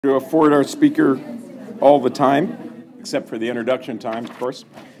To afford our speaker all the time, except for the introduction time, of course.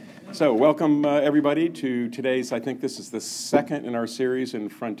 So welcome everybody to today's, I think this is the second in our series in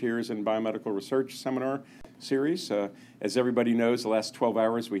Frontiers in Biomedical Research seminar series. As everybody knows, the last 12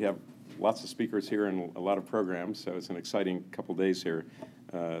 hours we have lots of speakers here and a lot of programs, so it's an exciting couple days here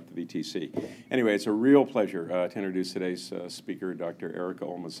at the VTC. Anyway, it's a real pleasure to introduce today's speaker, Dr.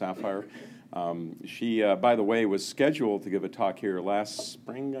 Ollmann Saphire. She, by the way, was scheduled to give a talk here last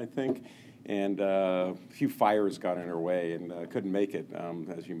spring, I think, and a few fires got in her way and couldn't make it.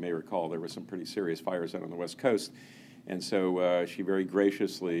 As you may recall, there were some pretty serious fires out on the West Coast, and so she very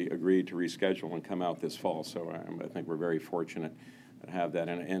graciously agreed to reschedule and come out this fall. So I think we're very fortunate to have that.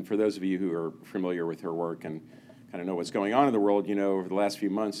 And for those of you who are familiar with her work and kind of know what's going on in the world, you know, over the last few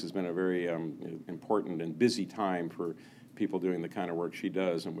months has been a very important and busy time for people doing the kind of work she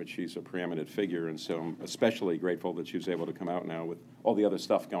does, in which she's a preeminent figure. And so I'm especially grateful that she was able to come out now with all the other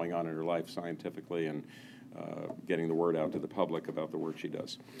stuff going on in her life scientifically and getting the word out to the public about the work she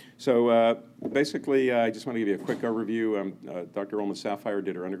does. So basically, I just want to give you a quick overview. Dr. Ollmann Saphire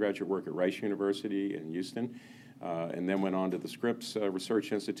did her undergraduate work at Rice University in Houston, and then went on to the Scripps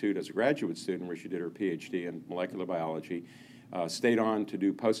Research Institute as a graduate student, where she did her PhD in molecular biology, stayed on to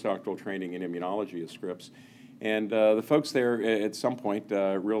do postdoctoral training in immunology at Scripps. And the folks there at some point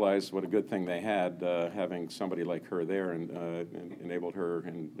realized what a good thing they had, having somebody like her there, and enabled her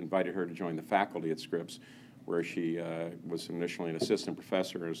and invited her to join the faculty at Scripps, where she was initially an assistant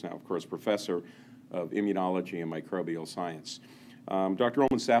professor and is now, of course, professor of immunology and microbial science. Dr.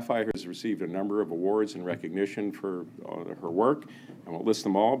 Ollmann Saphire has received a number of awards and recognition for her work. I won't list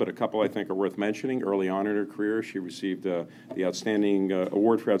them all, but a couple I think are worth mentioning. Early on in her career, she received the outstanding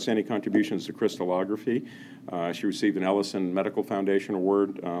award for outstanding contributions to crystallography. She received an Ellison Medical Foundation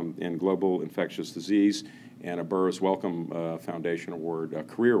Award in global infectious disease and a Burroughs Wellcome Foundation Award, a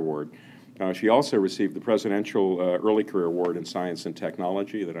career award. She also received the Presidential Early Career Award in Science and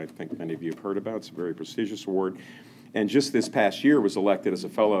Technology that I think many of you have heard about. It's a very prestigious award. And just this past year was elected as a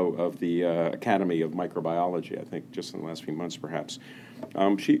fellow of the Academy of Microbiology, I think just in the last few months perhaps.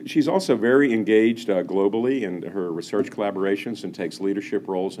 She's also very engaged globally in her research collaborations and takes leadership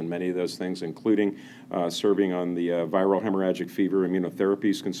roles in many of those things, including serving on the Viral Hemorrhagic Fever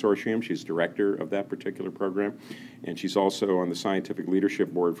Immunotherapies Consortium. She's director of that particular program. And she's also on the Scientific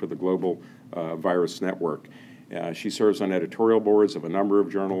Leadership Board for the Global Virus Network. She serves on editorial boards of a number of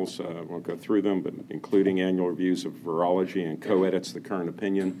journals. I won't go through them, but including annual reviews of virology, and co-edits the Current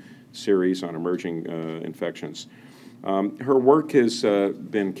Opinion series on emerging infections. Her work has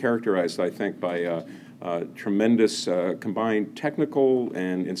been characterized, I think, by tremendous combined technical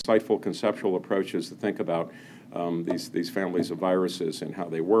and insightful conceptual approaches to think about these families of viruses and how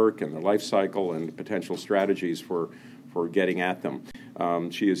they work and their life cycle and potential strategies for getting at them.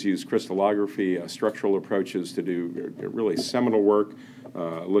 She has used crystallography, structural approaches to do really seminal work,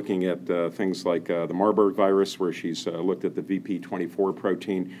 looking at things like the Marburg virus, where she's looked at the VP24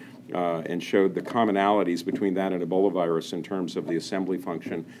 protein and showed the commonalities between that and Ebola virus in terms of the assembly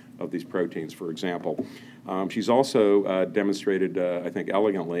function of these proteins, for example. She's also demonstrated, I think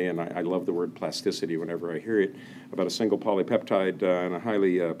elegantly, and I love the word plasticity whenever I hear it, about a single polypeptide and a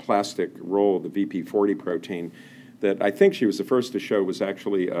highly plastic role of the VP40 protein that I think she was the first to show was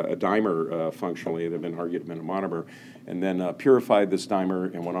actually a dimer functionally. There have been argued to be a monomer, and then purified this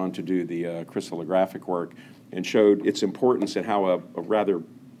dimer and went on to do the crystallographic work and showed its importance and how a rather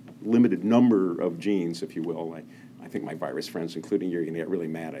limited number of genes, if you will, I think my virus friends, including you, are going to get really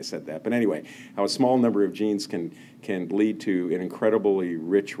mad I said that. But anyway, how a small number of genes can lead to an incredibly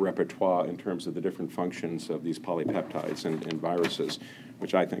rich repertoire in terms of the different functions of these polypeptides and viruses,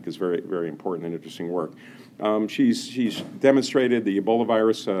 which I think is very, very important and interesting work. She's demonstrated the Ebola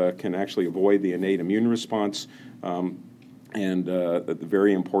virus can actually avoid the innate immune response, and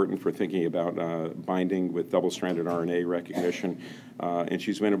very important for thinking about binding with double-stranded RNA recognition. And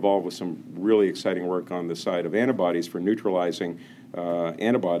she's been involved with some really exciting work on the side of antibodies for neutralizing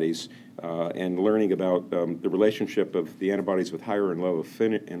antibodies and learning about the relationship of the antibodies with higher and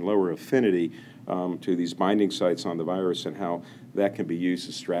lower affinity to these binding sites on the virus, and how that can be used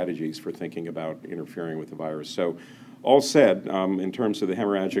as strategies for thinking about interfering with the virus. So all said, in terms of the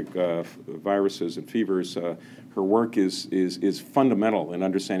hemorrhagic viruses and fevers, her work is fundamental in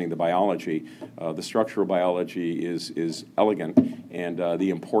understanding the biology. The structural biology is elegant, and the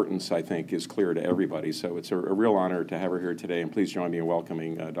importance, I think, is clear to everybody. So it's a real honor to have her here today, and please join me in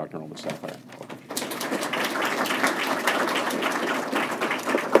welcoming Dr. Ollmann Saphire.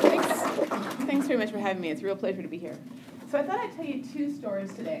 Thanks very much for having me. It's a real pleasure to be here. So I thought I'd tell you two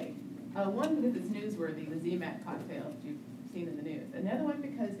stories today. One because it's newsworthy, the ZMAT cocktail. Did you seen in the news. Another one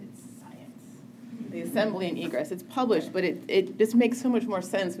because it's science. The assembly and egress. It's published, but it just makes so much more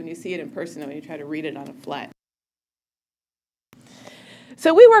sense when you see it in person than when you try to read it on a flat.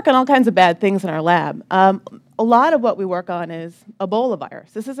 So we work on all kinds of bad things in our lab. A lot of what we work on is Ebola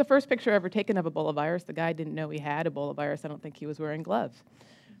virus. This is the first picture ever taken of Ebola virus. The guy didn't know he had Ebola virus. I don't think he was wearing gloves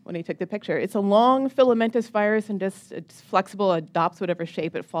when he took the picture. It's a long filamentous virus, and it's flexible, adopts whatever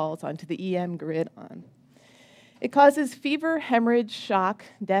shape it falls onto the EM grid on. It causes fever, hemorrhage, shock,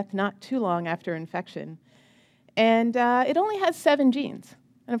 death not too long after infection. And it only has 7 genes.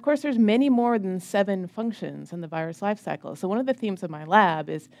 And of course, there's many more than 7 functions in the virus life cycle. So one of the themes of my lab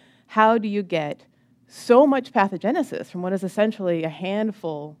is how do you get so much pathogenesis from what is essentially a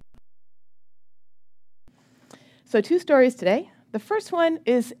handful. So 2 stories today. The first one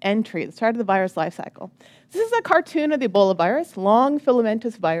is entry, the start of the virus life cycle. This is a cartoon of the Ebola virus, long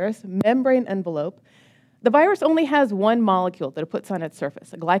filamentous virus, membrane envelope. The virus only has one molecule that it puts on its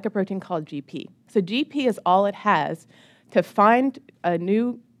surface, a glycoprotein called GP. So GP is all it has to find a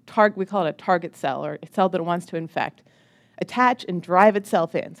new target, we call it a target cell, or a cell that it wants to infect, attach and drive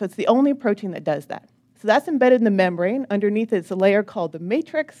itself in. So it's the only protein that does that. So that's embedded in the membrane. Underneath it's a layer called the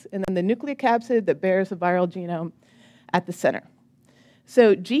matrix, and then the nucleocapsid that bears the viral genome at the center.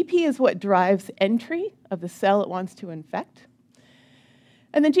 So GP is what drives entry of the cell it wants to infect.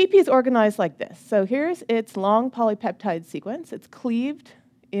 And then GP is organized like this. So here's its long polypeptide sequence. It's cleaved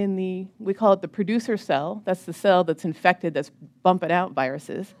in we call it the producer cell. That's the cell that's infected, that's bumping out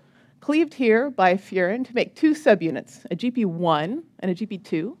viruses. Cleaved here by furin to make 2 subunits, a GP1 and a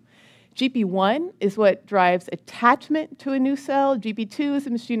GP2. GP1 is what drives attachment to a new cell. GP2 is the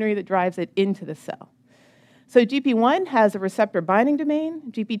machinery that drives it into the cell. So GP1 has a receptor binding domain.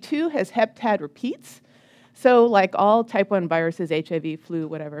 GP2 has heptad repeats. So like all type 1 viruses, HIV, flu,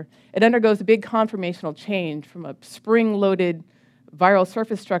 whatever, it undergoes a big conformational change from a spring-loaded viral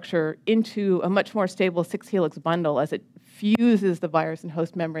surface structure into a much more stable 6-helix bundle as it fuses the virus and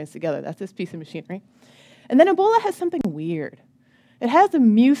host membranes together. That's this piece of machinery. And then Ebola has something weird. It has a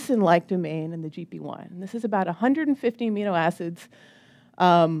mucin-like domain in the GP1. And this is about 150 amino acids,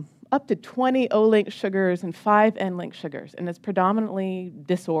 up to 20 O-linked sugars and 5 N-linked sugars, and it's predominantly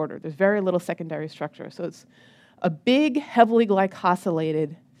disordered. There's very little secondary structure, so it's a big, heavily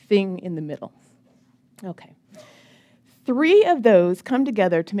glycosylated thing in the middle. Okay. 3 of those come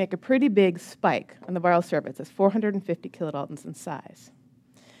together to make a pretty big spike on the viral surface. It's 450 kilodaltons in size.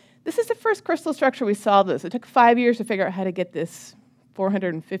 This is the first crystal structure we solved this. It took 5 years to figure out how to get this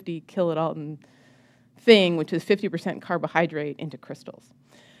 450 kilodalton thing, which is 50% carbohydrate, into crystals.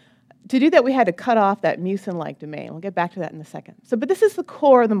 To do that, we had to cut off that mucin-like domain. We'll get back to that in a second. But this is the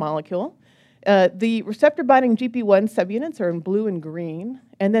core of the molecule. The receptor-binding GP1 subunits are in blue and green,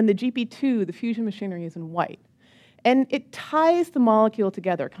 and then the GP2, the fusion machinery, is in white. And it ties the molecule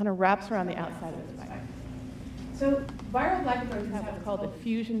together, kind of wraps around the outside of the spike. So viral glycoproteins have what's called a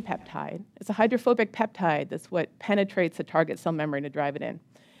fusion peptide. It's a hydrophobic peptide that's what penetrates the target cell membrane to drive it in.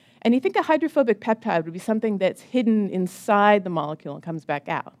 And you think a hydrophobic peptide would be something that's hidden inside the molecule and comes back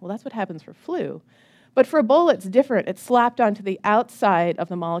out. Well, that's what happens for flu. But for Ebola, it's different. It's slapped onto the outside of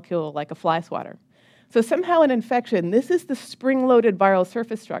the molecule like a fly swatter. So somehow in infection, this is the spring-loaded viral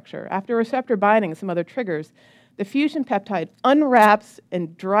surface structure. After receptor binding and some other triggers, the fusion peptide unwraps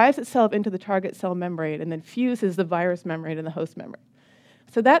and drives itself into the target cell membrane and then fuses the virus membrane and the host membrane.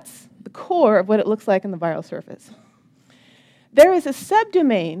 So that's the core of what it looks like in the viral surface. There is a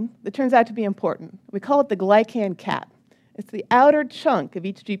subdomain that turns out to be important. We call it the glycan cap. It's the outer chunk of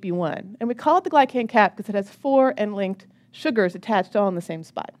each GP1. And we call it the glycan cap because it has 4 N-linked sugars attached all in the same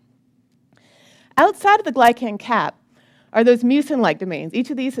spot. Outside of the glycan cap are those mucin-like domains. Each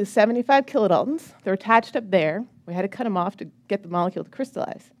of these is 75 kilodaltons. They're attached up there. We had to cut them off to get the molecule to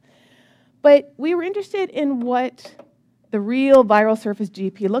crystallize. But we were interested in what the real viral surface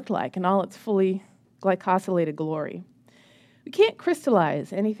GP looked like in all its fully glycosylated glory. We can't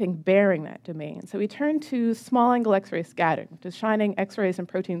crystallize anything bearing that domain, so we turn to small-angle X-ray scattering, which is shining X-rays and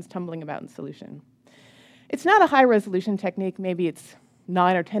proteins tumbling about in solution. It's not a high-resolution technique. Maybe it's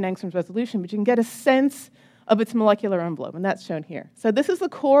 9 or 10 angstroms resolution, but you can get a sense of its molecular envelope, and that's shown here. So this is the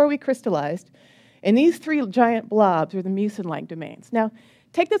core we crystallized, and these 3 giant blobs are the mucin-like domains. Now,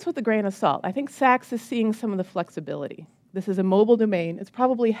 take this with a grain of salt. I think Sachs is seeing some of the flexibility. This is a mobile domain. It's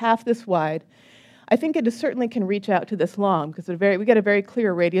probably half this wide. I think it certainly can reach out to this long because we get a very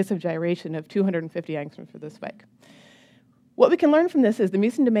clear radius of gyration of 250 angstroms for this spike. What we can learn from this is the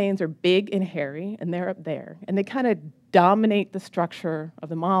mucin domains are big and hairy, and they're up there, and they kind of dominate the structure of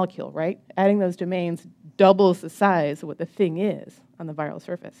the molecule, right? Adding those domains doubles the size of what the thing is on the viral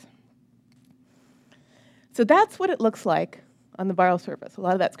surface. So that's what it looks like on the viral surface. A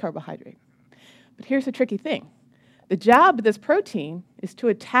lot of that's carbohydrate. But here's the tricky thing. The job of this protein is to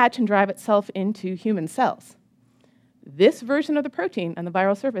attach and drive itself into human cells. This version of the protein on the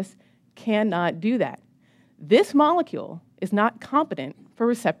viral surface cannot do that. This molecule is not competent for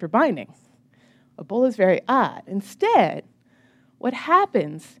receptor binding. Ebola is very odd. Instead, what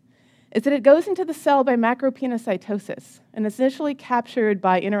happens is that it goes into the cell by macropinocytosis, and it's initially captured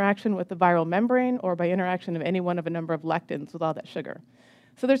by interaction with the viral membrane or by interaction of any one of a number of lectins with all that sugar.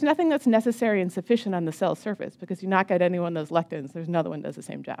 So there's nothing that's necessary and sufficient on the cell surface, because you knock out any one of those lectins, there's another one that does the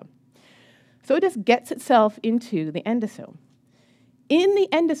same job. So it just gets itself into the endosome. In the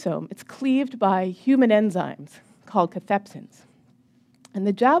endosome, it's cleaved by human enzymes called cathepsins. And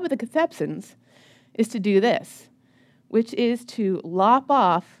the job of the cathepsins is to do this, which is to lop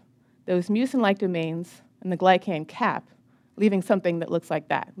off those mucin-like domains and the glycan cap, leaving something that looks like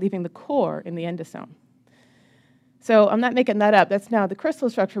that, leaving the core in the endosome. So I'm not making that up. That's now the crystal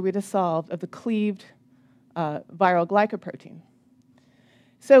structure we just solved of the cleaved viral glycoprotein.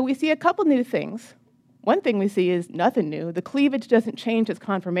 So we see a couple new things. One thing we see is nothing new. The cleavage doesn't change its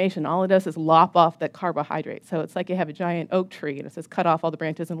conformation. All it does is lop off that carbohydrate. So it's like you have a giant oak tree, and it says cut off all the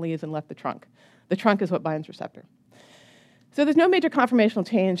branches and leaves and left the trunk. The trunk is what binds receptor. So there's no major conformational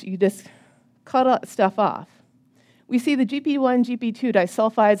change. You just cut stuff off. We see the GP1, GP2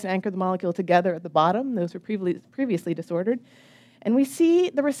 disulfides anchor the molecule together at the bottom. Those were previously disordered. And we see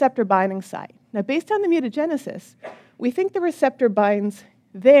the receptor binding site. Now, based on the mutagenesis, we think the receptor binds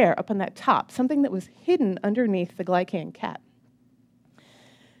there up on that top, something that was hidden underneath the glycan cap.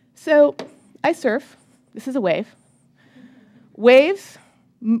 So I surf. This is a wave. Waves,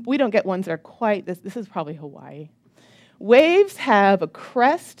 we don't get ones that are quite this. This is probably Hawaii. Waves have a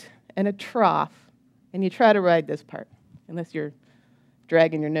crest and a trough, and you try to ride this part, unless you're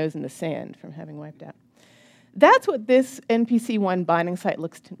dragging your nose in the sand from having wiped out. That's what this NPC1 binding site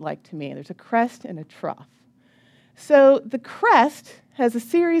looks like to me. There's a crest and a trough. So the crest has a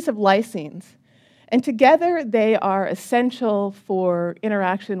series of lysines, and together they are essential for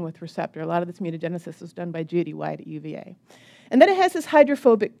interaction with receptor. A lot of this mutagenesis was done by Judy White at UVA. And then it has this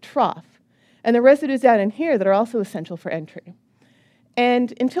hydrophobic trough, and the residues down in here that are also essential for entry.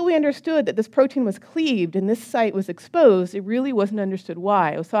 And until we understood that this protein was cleaved and this site was exposed, it really wasn't understood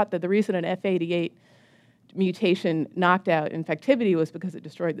why. It was thought that the reason an F88 mutation knocked out infectivity was because it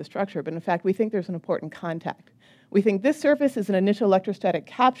destroyed the structure. But in fact, we think there's an important contact. We think this surface is an initial electrostatic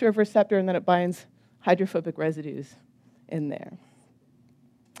capture of receptor, and then it binds hydrophobic residues in there.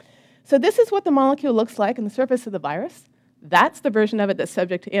 So this is what the molecule looks like on the surface of the virus. That's the version of it that's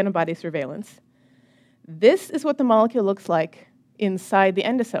subject to antibody surveillance. This is what the molecule looks like inside the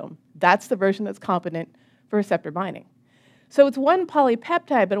endosome. That's the version that's competent for receptor binding. So it's one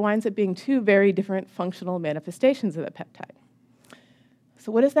polypeptide, but it winds up being two very different functional manifestations of that peptide.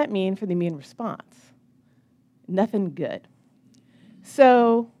 So what does that mean for the immune response? Nothing good.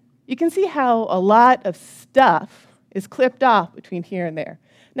 So you can see how a lot of stuff is clipped off between here and there.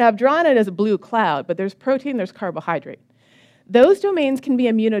 Now, I've drawn it as a blue cloud, but there's protein, there's carbohydrate. Those domains can be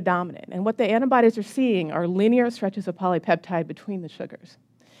immunodominant, and what the antibodies are seeing are linear stretches of polypeptide between the sugars.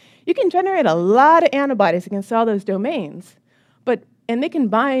 You can generate a lot of antibodies against all those domains, and they can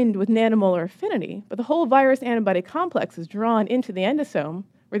bind with nanomolar affinity, but the whole virus antibody complex is drawn into the endosome,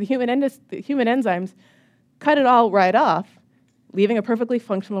 where the human enzymes cut it all right off, leaving a perfectly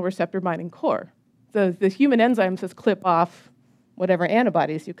functional receptor binding core. So the human enzymes just clip off whatever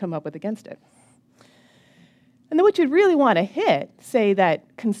antibodies you come up with against it. And then what you'd really want to hit, say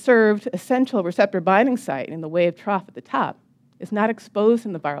that conserved essential receptor binding site in the wave trough at the top, is not exposed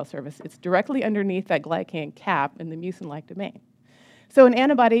in the viral surface. It's directly underneath that glycan cap in the mucin-like domain. So an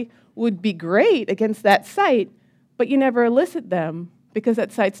antibody would be great against that site, but you never elicit them because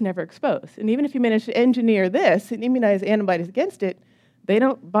that site's never exposed. And even if you manage to engineer this and immunize antibodies against it, they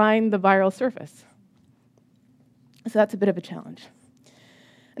don't bind the viral surface. So that's a bit of a challenge.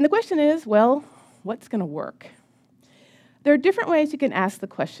 And the question is, well, what's going to work? There are different ways you can ask the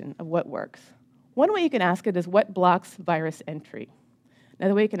question of what works. One way you can ask it is what blocks virus entry.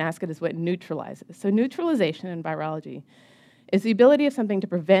 Another way you can ask it is what neutralizes. So neutralization in virology is the ability of something to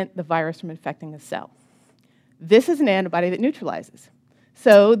prevent the virus from infecting a cell. This is an antibody that neutralizes.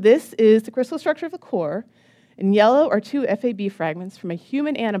 So this is the crystal structure of the core. In yellow are two FAB fragments from a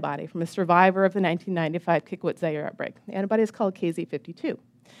human antibody from a survivor of the 1995 Kikwit-Zaire outbreak. The antibody is called KZ52.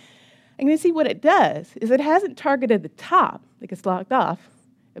 And you can see what it does is it hasn't targeted the top that gets locked off.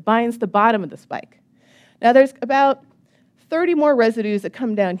 It binds the bottom of the spike. Now there's about 30 more residues that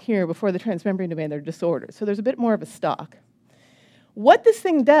come down here before the transmembrane domain that are disordered. So there's a bit more of a stock. What this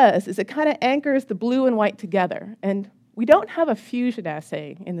thing does is it kind of anchors the blue and white together. And we don't have a fusion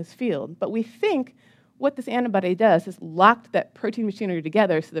assay in this field, but we think what this antibody does is lock that protein machinery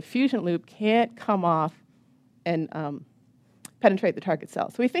together so the fusion loop can't come off and penetrate the target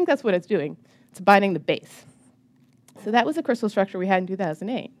cell. So we think that's what it's doing. It's binding the base. So that was the crystal structure we had in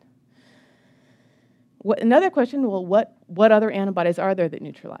 2008. Another question, well, what other antibodies are there that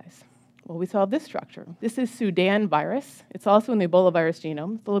neutralize? Well, we saw this structure. This is Sudan virus. It's also in the Ebola virus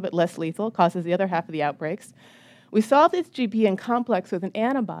genome. It's a little bit less lethal, causes the other half of the outbreaks. We solved its GPN complex with an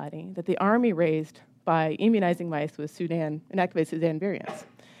antibody that the Army raised by immunizing mice with Sudan, inactivated Sudan variants.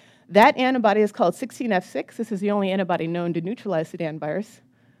 That antibody is called 16F6. This is the only antibody known to neutralize Sudan virus.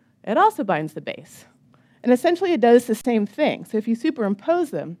 It also binds the base. And essentially, it does the same thing. So if you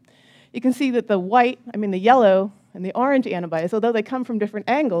superimpose them, you can see that the yellow and the orange antibodies, although they come from different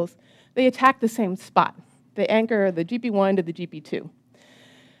angles, they attack the same spot. They anchor the GP1 to the GP2.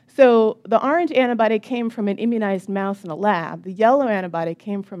 So the orange antibody came from an immunized mouse in a lab. The yellow antibody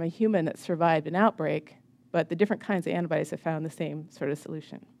came from a human that survived an outbreak, but the different kinds of antibodies have found the same sort of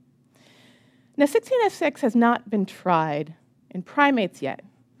solution. Now, 16F6 has not been tried in primates yet,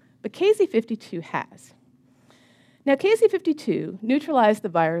 but KZ52 has. Now, KZ52 neutralized the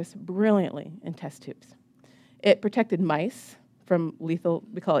virus brilliantly in test tubes. It protected mice from lethal,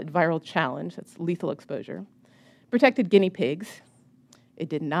 we call it viral challenge, that's lethal exposure. Protected guinea pigs. It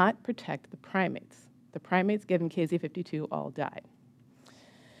did not protect the primates. The primates given KZ52 all died.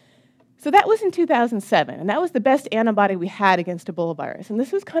 So that was in 2007, and that was the best antibody we had against Ebola virus. And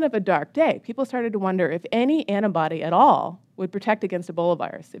this was kind of a dark day. People started to wonder if any antibody at all would protect against Ebola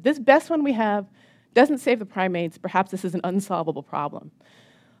virus. If this best one we have doesn't save the primates, perhaps this is an unsolvable problem.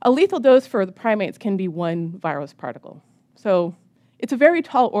 A lethal dose for the primates can be one virus particle. So it's a very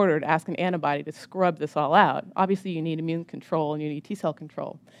tall order to ask an antibody to scrub this all out. Obviously, you need immune control and you need T-cell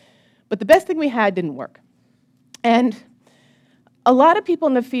control. But the best thing we had didn't work. And a lot of people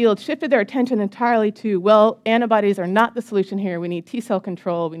in the field shifted their attention entirely to, well, antibodies are not the solution here. We need T-cell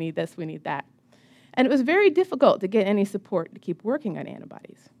control. We need this. We need that. And it was very difficult to get any support to keep working on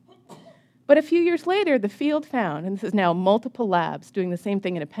antibodies. But a few years later, the field found, and this is now multiple labs doing the same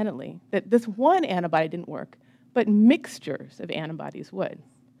thing independently, that this one antibody didn't work, but mixtures of antibodies would.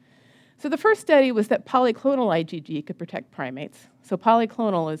 So the first study was that polyclonal IgG could protect primates. So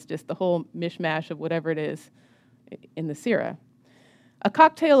polyclonal is just the whole mishmash of whatever it is in the sera. A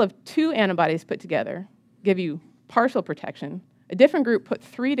cocktail of 2 antibodies put together give you partial protection. A different group put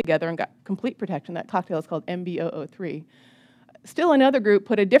 3 together and got complete protection. That cocktail is called MB003. Still another group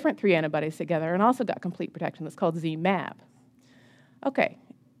put a different 3 antibodies together and also got complete protection. That's called ZMAB. Okay,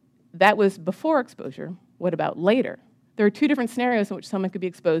 that was before exposure. What about later? There are 2 different scenarios in which someone could be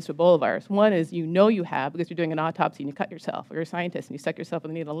exposed to Ebola virus. One is you know you have because you're doing an autopsy and you cut yourself, or you're a scientist and you stuck yourself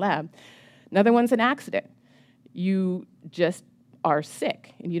with a needle in a lab. Another one's an accident. You just are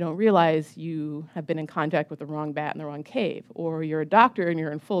sick and you don't realize you have been in contact with the wrong bat in the wrong cave. Or you're a doctor and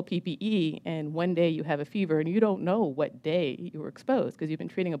you're in full PPE and one day you have a fever and you don't know what day you were exposed because you've been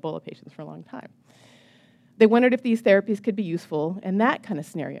treating Ebola patients for a long time. They wondered if these therapies could be useful in that kind of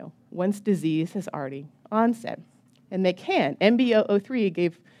scenario, once disease has already onset. And they can. MB003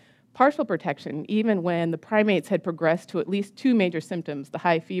 gave partial protection even when the primates had progressed to at least 2 major symptoms, the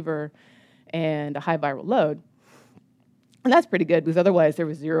high fever and a high viral load. And that's pretty good because otherwise there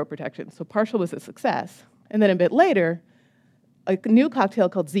was 0 protection. So partial was a success. And then a bit later, a new cocktail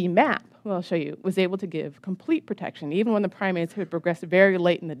called ZMAP, well, I'll show you, was able to give complete protection even when the primates had progressed very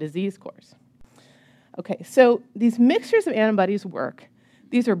late in the disease course. Okay, so these mixtures of antibodies work.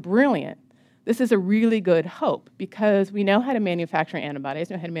 These are brilliant. This is a really good hope because we know how to manufacture antibodies,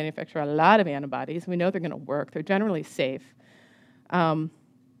 we know how to manufacture a lot of antibodies. We know they're going to work. They're generally safe.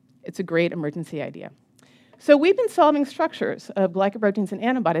 It's a great emergency idea. So we've been solving structures of glycoproteins and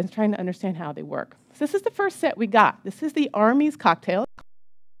antibodies and trying to understand how they work. So this is the first set we got. This is the Army's cocktail.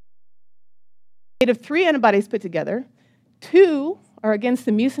 Made of 3 antibodies put together. 2 are against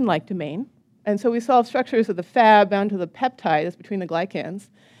the mucin-like domain. And so we solve structures of the Fab bound to the peptides between the glycans.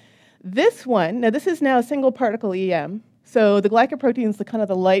 This one, now this is now a single particle EM. So the glycoprotein is the kind of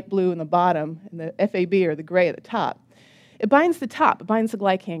the light blue in the bottom and the FAB or the gray at the top. It binds the top, it binds the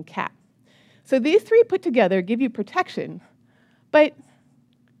glycan cap. So these 3 put together give you protection, but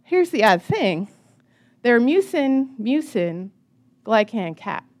here's the odd thing. They're mucin, glycan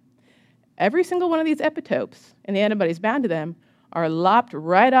cap. Every single one of these epitopes and the antibodies bound to them are lopped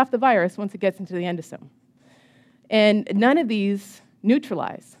right off the virus once it gets into the endosome. And none of these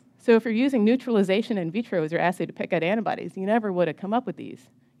neutralize. So if you're using neutralization in vitro as your assay to pick out antibodies, you never would have come up with these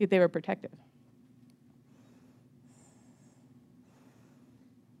if they were protective.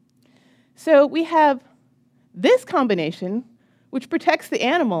 So we have this combination, which protects the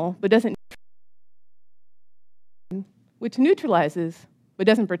animal but doesn't, which neutralizes but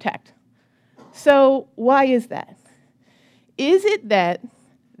doesn't protect. So why is that? Is it that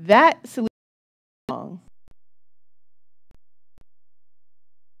that solution is wrong?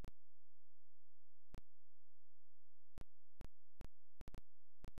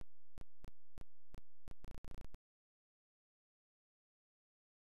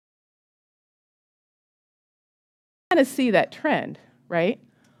 Kind of see that trend, right?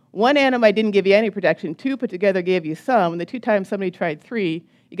 One antibody didn't give you any protection, two put together gave you some, and the 2 times somebody tried 3,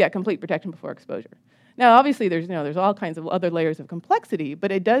 you got complete protection before exposure. Now, obviously, there's all kinds of other layers of complexity,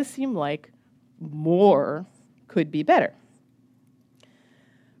 but it does seem like more could be better.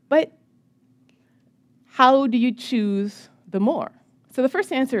 But how do you choose the more? So the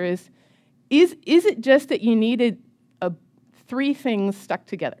first answer is it just that you needed 3 things stuck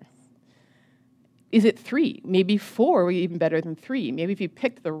together? Is it 3? Maybe 4 would be even better than 3. Maybe if you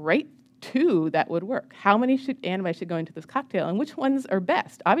picked the right 2, that would work. How many antibodies should go into this cocktail, and which ones are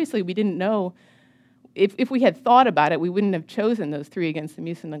best? Obviously, we didn't know. If we had thought about it, we wouldn't have chosen those 3 against the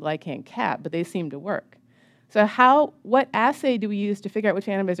mucin and the glycan cap, but they seem to work. So what assay do we use to figure out which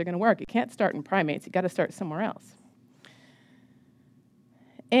antibodies are going to work? You can't start in primates. You've got to start somewhere else.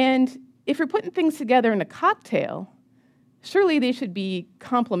 And if you're putting things together in a cocktail, surely they should be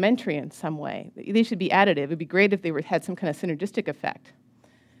complementary in some way. They should be additive. It would be great if they had some kind of synergistic effect.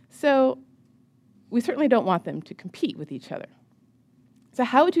 So we certainly don't want them to compete with each other. So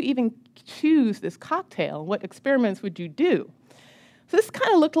how would you even choose this cocktail? What experiments would you do? So this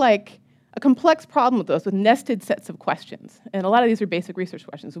kind of looked like a complex problem with those, with nested sets of questions. And a lot of these are basic research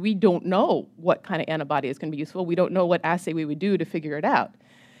questions. We don't know what kind of antibody is going to be useful. We don't know what assay we would do to figure it out.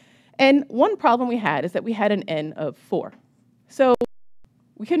 And one problem we had is that we had an N of 4. So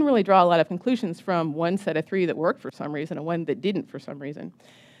we couldn't really draw a lot of conclusions from one set of 3 that worked for some reason and one that didn't for some reason.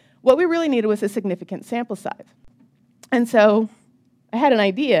 What we really needed was a significant sample size. And so I had an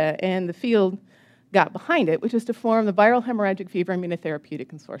idea, and the field got behind it, which is to form the Viral Hemorrhagic Fever Immunotherapeutic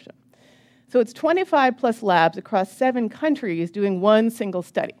Consortium. So it's 25 plus labs across 7 countries doing one single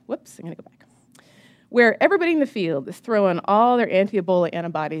study. Whoops, I'm going to go back. Where everybody in the field is throwing all their anti-Ebola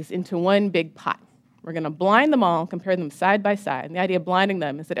antibodies into one big pot. We're going to blind them all, compare them side by side. And the idea of blinding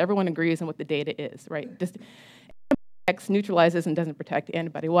them is that everyone agrees on what the data is, right? Just antibody X neutralizes and doesn't protect,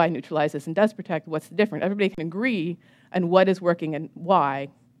 antibody Y neutralizes and does protect. What's the difference? Everybody can agree on what is working and why,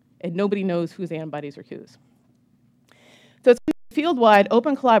 and nobody knows whose antibodies are whose. So it's field-wide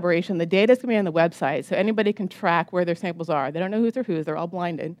open collaboration. The data is going to be on the website, so anybody can track where their samples are. They don't know whose are whose. They're all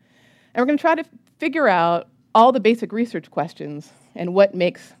blinded. And we're going to try to figure out all the basic research questions and what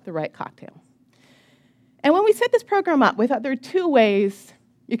makes the right cocktail. And when we set this program up, we thought there are 2 ways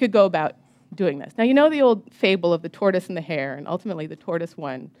you could go about doing this. Now, you know the old fable of the tortoise and the hare, and ultimately the tortoise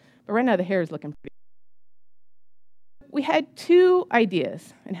won. But right now the hare is looking pretty. We had 2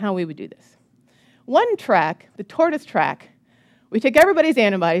 ideas in how we would do this. One track, the tortoise track, we take everybody's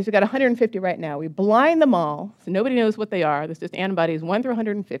antibodies. We've got 150 right now. We blind them all, so nobody knows what they are. There's just antibodies 1 through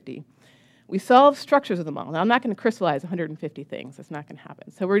 150. We solve structures of them all. Now, I'm not going to crystallize 150 things. That's not going to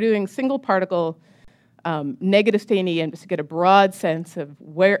happen. So we're doing single particle negative stain EM just to get a broad sense of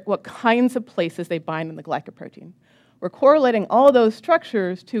what kinds of places they bind in the glycoprotein. We're correlating all those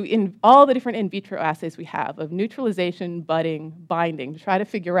structures to all the different in vitro assays we have of neutralization, budding, binding, to try to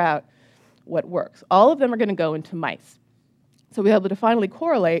figure out what works. All of them are going to go into mice. So we'll be able to finally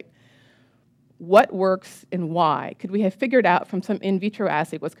correlate what works and why. Could we have figured out from some in vitro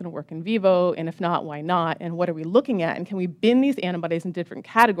assay what's going to work in vivo, and if not, why not, and what are we looking at, and can we bin these antibodies in different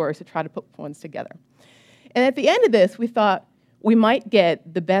categories to try to put ones together? And at the end of this, we thought we might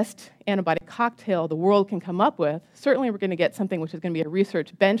get the best antibody cocktail the world can come up with. Certainly we're going to get something which is going to be a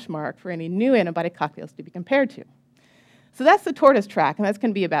research benchmark for any new antibody cocktails to be compared to. So that's the tortoise track, and that's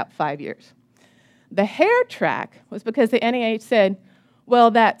going to be about 5 years. The hare track was because the NIH said,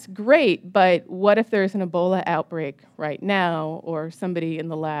 well, that's great, but what if there's an Ebola outbreak right now, or somebody in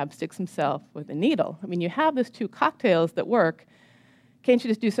the lab sticks himself with a needle? I mean, you have those 2 cocktails that work. Can't you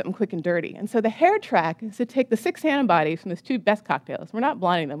just do something quick and dirty? And so the hare track is to take the 6 antibodies from those 2 best cocktails. We're not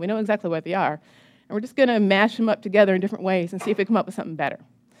blinding them. We know exactly what they are. And we're just going to mash them up together in different ways and see if we come up with something better.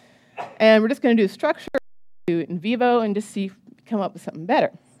 And we're just going to do structure, do it in vivo, and just see if we come up with something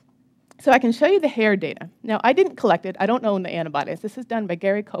better. So I can show you the hare data. Now, I didn't collect it. I don't own the antibodies. This is done by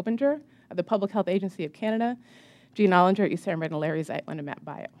Gary Cobinger of the Public Health Agency of Canada, Jean Ollinger at UCM, and Larry Zeitlin at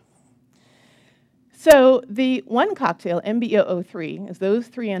MapBio. So the one cocktail, MB003, is those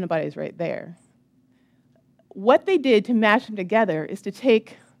 3 antibodies right there. What they did to match them together is to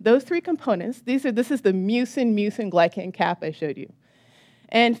take those three components, this is the mucin glycan cap I showed you,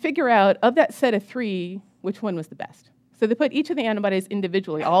 and figure out, of that set of three, which one was the best. So they put each of the antibodies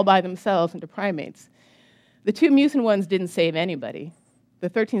individually, all by themselves, into primates. The two mucin ones didn't save anybody. The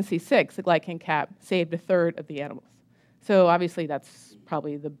 13C6, the glycan cap, saved a third of the animals. So obviously that's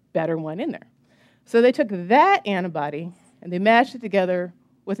probably the better one in there. So they took that antibody and they mashed it together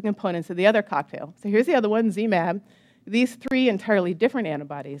with the components of the other cocktail. So here's the other one, ZMAB, these three entirely different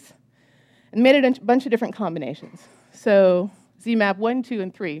antibodies, and made it a bunch of different combinations. So ZMAP 1, 2,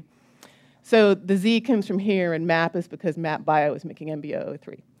 and 3. So the Z comes from here, and MAP is because MAP Bio is making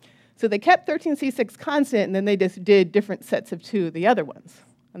MB003. So they kept 13C6 constant, and then they just did different sets of two of the other ones.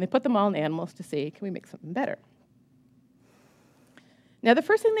 And they put them all in animals to see, can we make something better? Now, the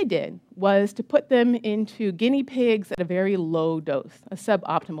first thing they did was to put them into guinea pigs at a very low dose, a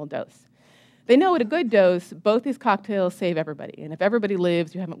suboptimal dose. They know at a good dose, both these cocktails save everybody. And if everybody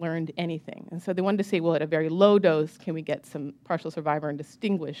lives, you haven't learned anything. And so they wanted to say, well, at a very low dose, can we get some partial survival and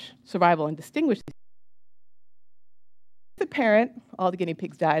distinguish these? The parent, all the guinea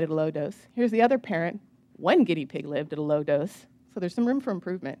pigs died at a low dose. Here's the other parent, one guinea pig lived at a low dose. So there's some room for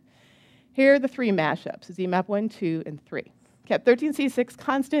improvement. Here are the three mashups, ZMAP 1, 2, and 3. Kept 13C6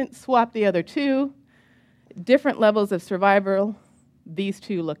 constant, swapped the other two. Different levels of survival, these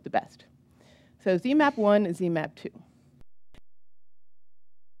two look the best. So ZMAP 1 and ZMAP 2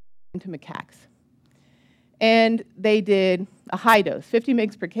 into macaques. And they did a high dose, 50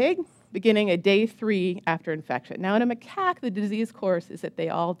 mg per kg, beginning at day 3 after infection. Now in a macaque, the disease course is that they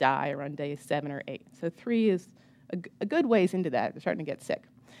all die around day 7 or 8. So 3 is a good ways into that. They're starting to get sick.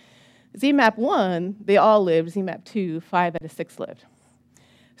 ZMAP 1, they all lived. ZMAP 2, 5 out of 6 lived.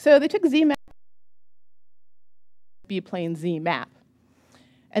 So they took ZMAP, be plain ZMAP.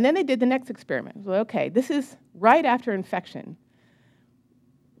 And then they did the next experiment. Well, okay, this is right after infection.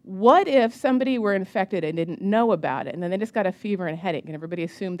 What if somebody were infected and didn't know about it, and then they just got a fever and a headache, and everybody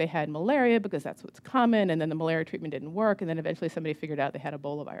assumed they had malaria because that's what's common, and then the malaria treatment didn't work, and then eventually somebody figured out they had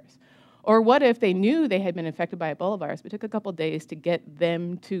Ebola virus? Or what if they knew they had been infected by Ebola virus, but took a couple days to get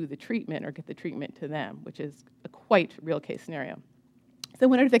them to the treatment or get the treatment to them, which is a quite real case scenario. So they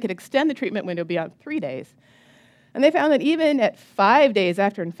wondered if they could extend the treatment window beyond 3 days. And they found that even at 5 days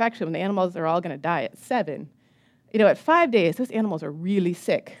after infection, when the animals are all going to die at 7, at 5 days, those animals are really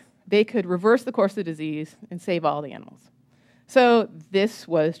sick. They could reverse the course of the disease and save all the animals. So this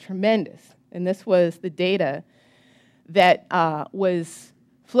was tremendous. And this was the data that was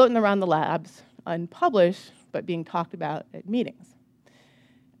floating around the labs, unpublished, but being talked about at meetings.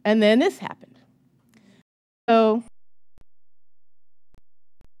 And then this happened. So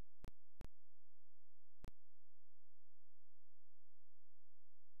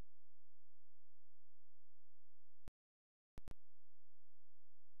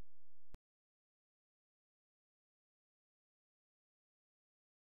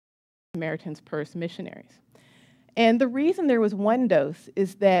Samaritan's Purse missionaries. And the reason there was one dose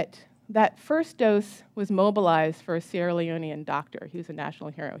is that that first dose was mobilized for a Sierra Leonean doctor. He was a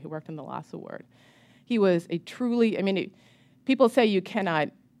national hero. He worked in the Lassa Ward. He was a truly, people say you cannot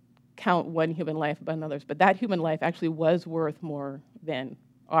count one human life above others, but that human life actually was worth more than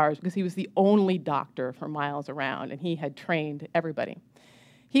ours because he was the only doctor for miles around, and he had trained everybody.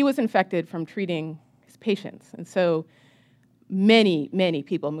 He was infected from treating his patients, and so many, many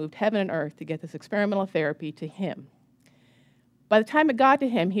people moved heaven and earth to get this experimental therapy to him. By the time it got to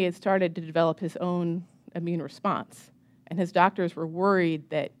him, he had started to develop his own immune response, and his doctors were worried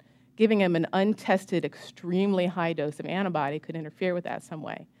that giving him an untested, extremely high dose of antibody could interfere with that some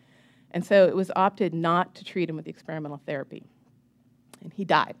way. And so it was opted not to treat him with the experimental therapy, and he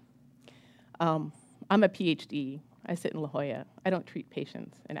died. I'm a PhD. I sit in La Jolla. I don't treat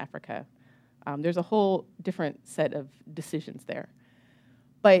patients in Africa. There's a whole different set of decisions there.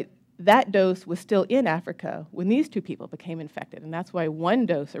 But that dose was still in Africa when these two people became infected, and that's why one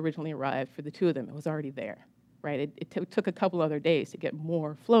dose originally arrived for the two of them. It was already there, right? It took a couple other days to get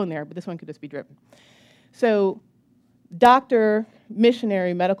more flown there, but this one could just be driven. So doctor,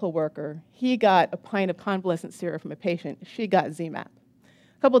 missionary, medical worker, he got a pint of convalescent serum from a patient. She got ZMAP.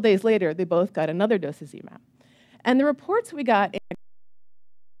 A couple days later, they both got another dose of ZMAP. And the reports we got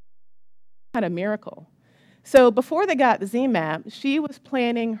kind of miracle. So before they got the ZMAP, she was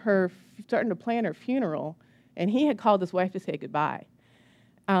starting to plan her funeral, and he had called his wife to say goodbye.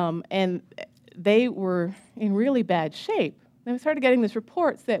 And they were in really bad shape. They started getting these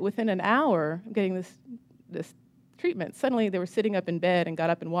reports that within an hour of getting this treatment, suddenly they were sitting up in bed and got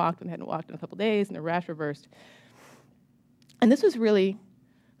up and walked and hadn't walked in a couple days, and their rash reversed. And this was really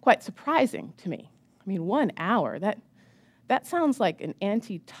quite surprising to me. 1 hour, that sounds like an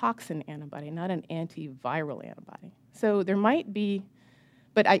antitoxin antibody, not an antiviral antibody. So there might be,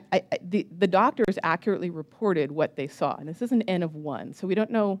 but the doctors accurately reported what they saw, and this is an N of 1, so we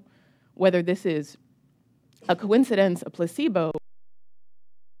don't know whether this is a coincidence, a placebo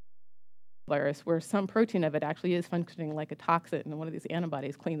virus, where some protein of it actually is functioning like a toxin, and one of these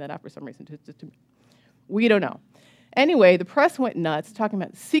antibodies cleaned that up for some reason. We don't know. Anyway, the press went nuts talking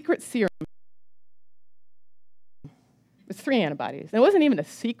about secret serum. It's 3 antibodies. And it wasn't even a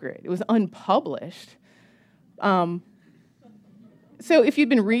secret. It was unpublished. So if you'd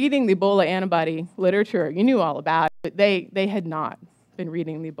been reading the Ebola antibody literature, you knew all about it. But they had not been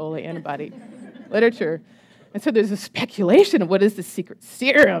reading the Ebola antibody literature. And so there's a speculation of what is the secret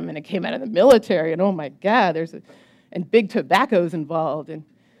serum, and it came out of the military, and oh my God, and big tobacco's involved. And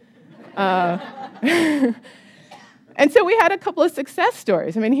and so we had a couple of success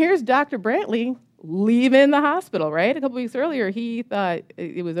stories. I mean, here's Dr. Brantley leaving the hospital, right? A couple weeks earlier, he thought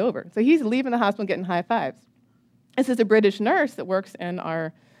it was over. So he's leaving the hospital and getting high fives. This is a British nurse that works in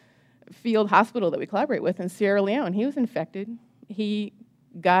our field hospital that we collaborate with in Sierra Leone. He was infected. He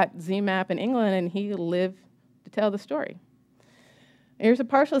got ZMapp in England, and he lived to tell the story. Here's a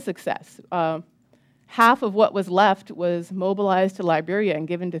partial success. Half of what was left was mobilized to Liberia and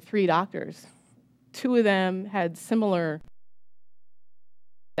given to 3 doctors. 2 of them had similar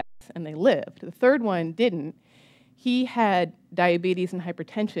deaths, and they lived. The third one didn't. He had diabetes and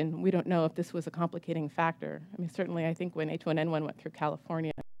hypertension. We don't know if this was a complicating factor. I mean, certainly I think when H1N1 went through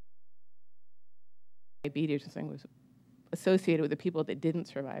California, diabetes or something was associated with the people that didn't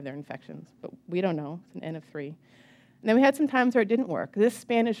survive their infections. But we don't know. It's an N of 3. And then we had some times where it didn't work. This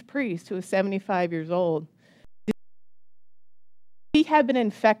Spanish priest, who was 75 years old, he had been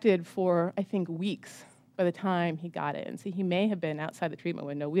infected for, I think, weeks by the time he got it. And so he may have been outside the treatment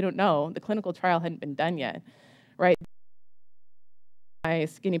window. We don't know. The clinical trial hadn't been done yet, right?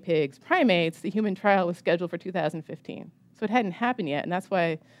 Mice, guinea pigs, primates, the human trial was scheduled for 2015. So it hadn't happened yet, and that's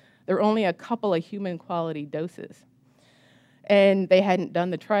why there were only a couple of human quality doses. And they hadn't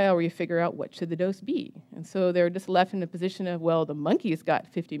done the trial where you figure out what should the dose be. And so they were just left in a position of, well, the monkeys got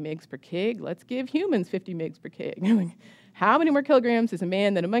 50 mg per kg. Let's give humans 50 mg per kg. How many more kilograms is a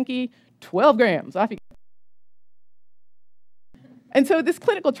man than a monkey? 12 grams. Off you go. And so this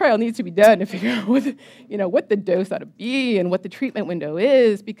clinical trial needs to be done to figure out what the dose ought to be and what the treatment window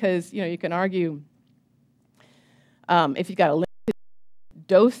is, because you can argue if you've got a limited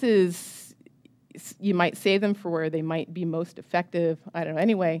doses, you might save them for where they might be most effective. I don't know.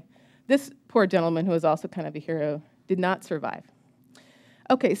 Anyway, this poor gentleman, who was also kind of a hero, did not survive.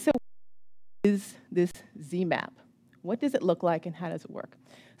 Okay, so what is this ZMapp? What does it look like and how does it work?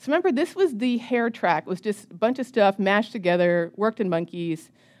 So remember, this was the hair track. It was just a bunch of stuff mashed together, worked in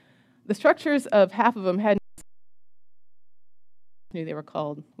monkeys. The structures of half of them hadn't knew they were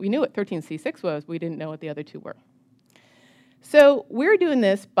called. We knew what 13C6 was, but we didn't know what the other 2 were. So we're doing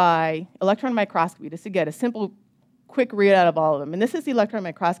this by electron microscopy, just to get a simple, quick readout of all of them. And this is the electron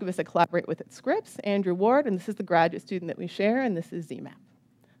microscopist I collaborate with at Scripps, Andrew Ward, and this is the graduate student that we share, and this is ZMapp.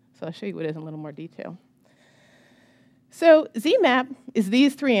 So I'll show you what it is in a little more detail. So ZMapp is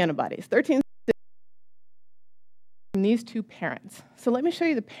these 3 antibodies, 13C6 from these 2 parents. So let me show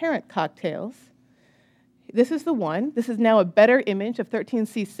you the parent cocktails. This is the one. This is now a better image of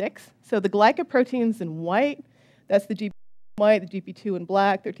 13C6. So the glycoprotein's in white. That's the GP white, the GP2 in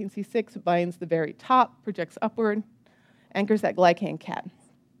black. 13C6 binds the very top, projects upward, anchors that glycan cap.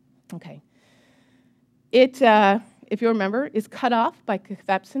 Okay. It, if you remember, is cut off by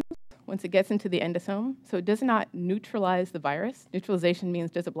cathepsin once it gets into the endosome. So it does not neutralize the virus. Neutralization means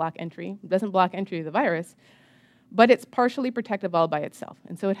does it block entry? It doesn't block entry of the virus, but it's partially protective all by itself.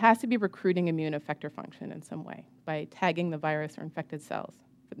 And so it has to be recruiting immune effector function in some way by tagging the virus or infected cells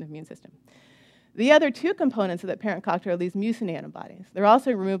for the immune system. The other 2 components of that parent cocktail are these mucin antibodies. They're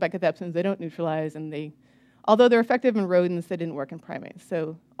also removed by cathepsins. They don't neutralize, and although they're effective in rodents, they didn't work in primates.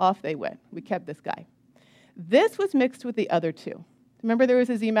 So off they went. We kept this guy. This was mixed with the other 2. Remember, there was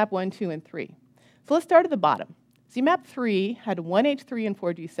a ZMapp 1, 2, and 3. So let's start at the bottom. ZMapp 3 had 1H3 and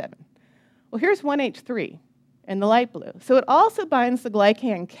 4G7. Well, here's 1H3 in the light blue. So it also binds the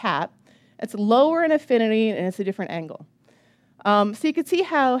glycan cap. It's lower in affinity, and it's a different angle. So you can see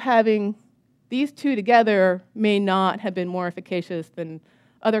how having these 2 together may not have been more efficacious than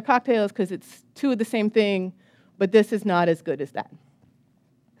other cocktails because it's 2 of the same thing, but this is not as good as that.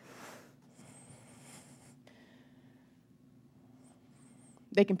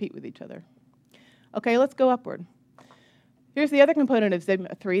 They compete with each other. Okay, let's go upward. Here's the other component of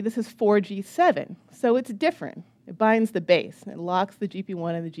ZMapp 3. This is 4G7, so it's different. It binds the base, and it locks the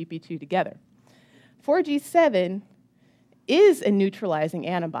GP1 and the GP2 together. 4G7 is a neutralizing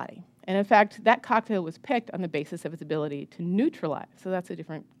antibody. And in fact, that cocktail was picked on the basis of its ability to neutralize. So that's a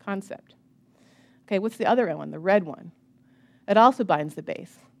different concept. Okay, what's the other one, the red one? It also binds the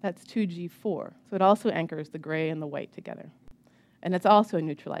base. That's 2G4. So it also anchors the gray and the white together. And it's also a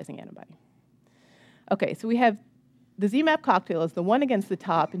neutralizing antibody. Okay, so we have the ZMAP cocktail is the one against the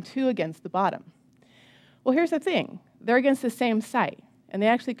top and two against the bottom. Well, here's the thing. They're against the same site, and they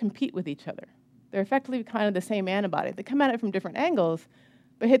actually compete with each other. They're effectively kind of the same antibody. They come at it from different angles,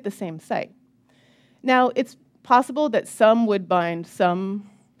 but hit the same site. Now, it's possible that some would bind some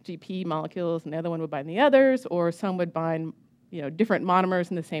GP molecules and the other one would bind the others, or some would bind different monomers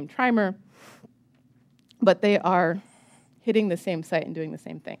in the same trimer, but they are hitting the same site and doing the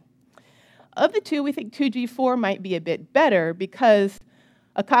same thing. Of the two, we think 2G4 might be a bit better because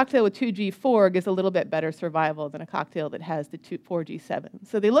a cocktail with 2G4 gives a little bit better survival than a cocktail that has the 4G7.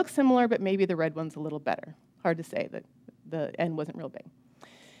 So they look similar, but maybe the red one's a little better. Hard to say that the N wasn't real big.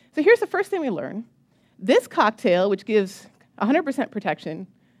 So here's the first thing we learn. This cocktail, which gives 100% protection,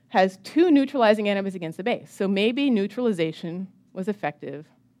 has two neutralizing antibodies against the base. So maybe neutralization was effective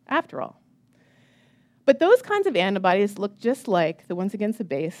after all. But those kinds of antibodies look just like the ones against the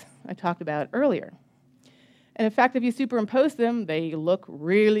base I talked about earlier. And in fact, if you superimpose them, they look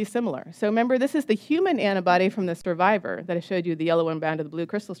really similar. So remember, this is the human antibody from the survivor that I showed you, the yellow one bound to the blue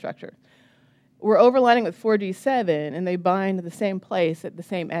crystal structure. We're overlining with 4G7, and they bind to the same place at the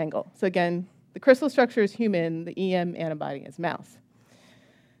same angle. So again, the crystal structure is human, the EM antibody is mouse.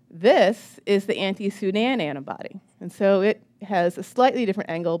 This is the anti-Sudan antibody. And so it has a slightly different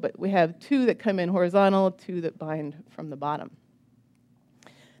angle, but we have two that come in horizontal, two that bind from the bottom.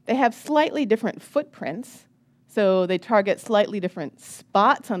 They have slightly different footprints, so they target slightly different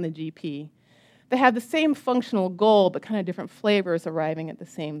spots on the GP. They have the same functional goal, but kind of different flavors arriving at the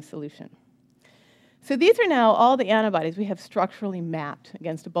same solution. So these are now all the antibodies we have structurally mapped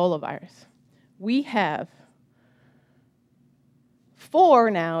against Ebola virus. We have 4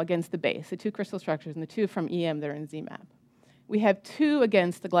 now against the base, the 2 crystal structures, and the 2 from EM that are in ZMAP. We have 2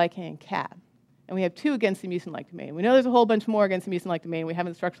 against the glycan CAB, and we have 2 against the mucin-like domain. We know there's a whole bunch more against the mucin-like domain. We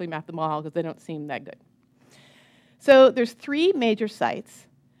haven't structurally mapped them all because they don't seem that good. So there's 3 major sites.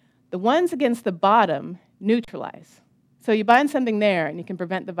 The ones against the bottom neutralize. So you bind something there, and you can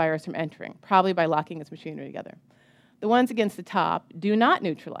prevent the virus from entering, probably by locking its machinery together. The ones against the top do not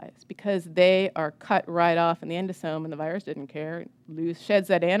neutralize because they are cut right off in the endosome, and the virus didn't care. It sheds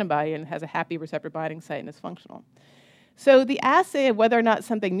that antibody and has a happy receptor binding site and is functional. So the assay of whether or not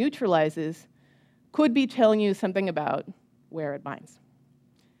something neutralizes could be telling you something about where it binds.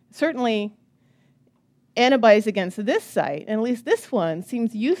 Certainly, antibodies against this site, and at least this one,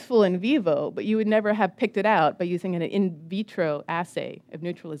 seems useful in vivo, but you would never have picked it out by using an in vitro assay of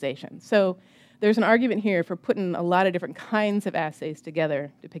neutralization. So there's an argument here for putting a lot of different kinds of assays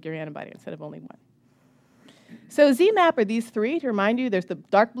together to pick your antibody instead of only one. So ZMAP are these 3. To remind you, there's the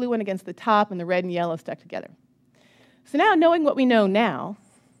dark blue one against the top and the red and yellow stuck together. So now, knowing what we know now,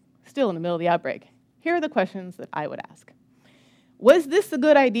 still in the middle of the outbreak, here are the questions that I would ask. Was this a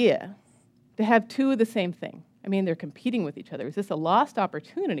good idea to have 2 of the same thing? I mean, they're competing with each other. Is this a lost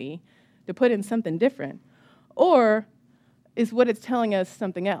opportunity to put in something different? Or is what it's telling us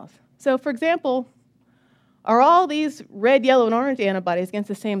something else? So for example, are all these red, yellow, and orange antibodies against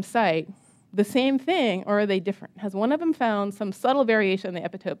the same site the same thing, or are they different? Has one of them found some subtle variation in the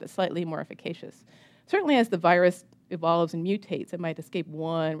epitope that's slightly more efficacious? Certainly as the virus evolves and mutates, it might escape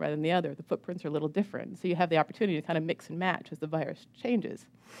one rather than the other. The footprints are a little different, so you have the opportunity to kind of mix and match as the virus changes.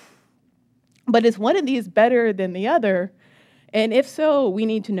 But is one of these better than the other? And if so, we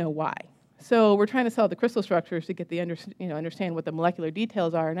need to know why. So we're trying to solve the crystal structures to get the understand what the molecular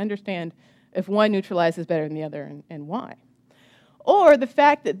details are and understand if one neutralizes better than the other and why. Or the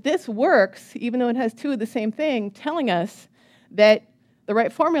fact that this works, even though it has 2 of the same thing, telling us that the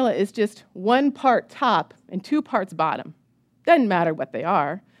right formula is just 1 part top and 2 parts bottom. Doesn't matter what they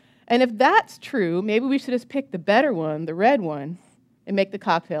are. And if that's true, maybe we should just pick the better one, the red one, and make the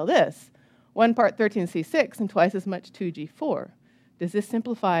cocktail this. 1 part 13C6 and twice as much 2G4. Does this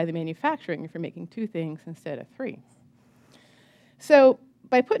simplify the manufacturing if you're making 2 things instead of 3? So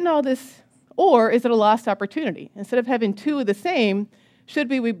by putting all this, or is it a lost opportunity? Instead of having 2 of the same, should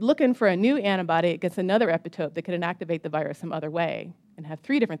we be looking for a new antibody against another epitope that could inactivate the virus some other way and have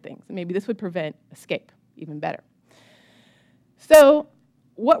 3 different things? And maybe this would prevent escape even better. So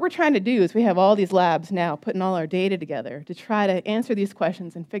what we're trying to do is we have all these labs now putting all our data together to try to answer these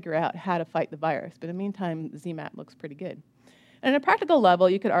questions and figure out how to fight the virus. But in the meantime, ZMAP looks pretty good. And at a practical level,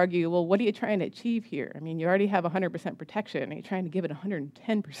 you could argue, well, what are you trying to achieve here? I mean, you already have 100% protection, and you're trying to give it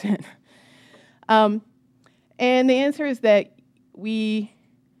 110%. And the answer is that there's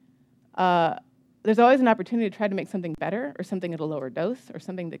always an opportunity to try to make something better or something at a lower dose or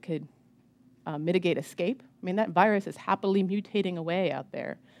something that could mitigate escape. I mean, that virus is happily mutating away out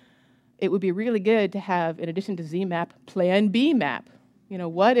there. It would be really good to have, in addition to ZMAP, Plan B map. You know,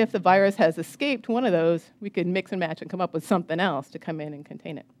 what if the virus has escaped one of those? We could mix and match and come up with something else to come in and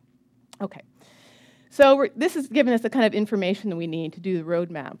contain it. Okay. So this has given us the kind of information that we need to do the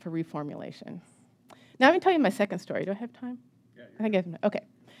roadmap for reformulation. Now I'm going to tell you my second story. Do I have time? Yeah, I think I have. Okay.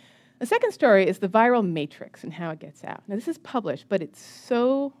 The second story is the viral matrix and how it gets out. Now this is published, but it's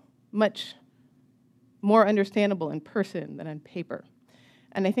so much more understandable in person than on paper.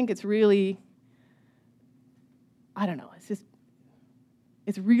 And I think it's really, I don't know,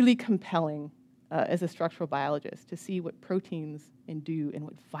 it's really compelling as a structural biologist to see what proteins do and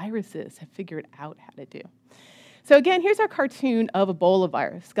what viruses have figured out how to do. So again, here's our cartoon of Ebola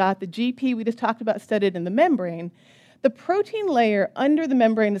virus. It's got the GP we just talked about studied in the membrane. The protein layer under the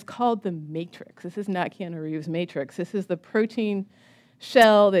membrane is called the matrix. This is not Keanu Reeves' matrix. This is the protein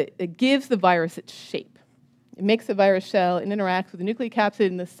shell that gives the virus its shape. It makes the virus shell and interacts with the nucleocapsid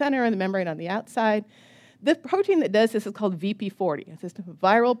in the center and the membrane on the outside. The protein that does this is called VP40. It's just a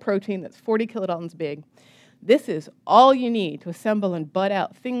viral protein that's 40 kilodaltons big. This is all you need to assemble and bud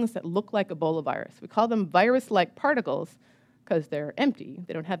out things that look like Ebola virus. We call them virus-like particles because they're empty.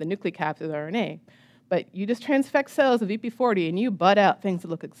 They don't have the nucleocapsid RNA. But you just transfect cells of VP40 and you bud out things that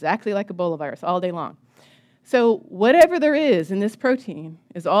look exactly like Ebola virus all day long. So whatever there is in this protein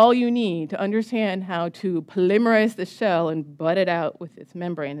is all you need to understand how to polymerize the shell and bud it out with its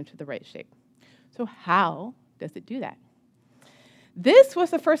membrane into the right shape. So how does it do that? This was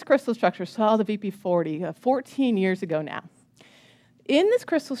the first crystal structure saw the VP40 14 years ago now. In this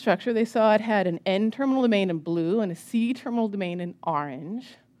crystal structure, they saw it had an N-terminal domain in blue and a C-terminal domain in orange.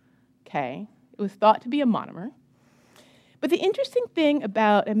 Okay. It was thought to be a monomer. But the interesting thing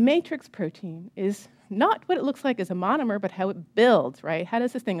about a matrix protein is not what it looks like as a monomer, but how it builds, right? How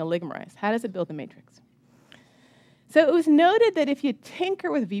does this thing oligomerize? How does it build a matrix? So it was noted that if you tinker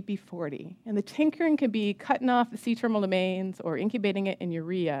with VP40, and the tinkering can be cutting off the C-terminal domains or incubating it in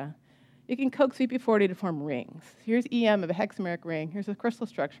urea, you can coax VP40 to form rings. Here's EM of a hexameric ring. Here's a crystal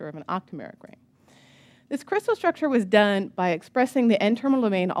structure of an octameric ring. This crystal structure was done by expressing the N-terminal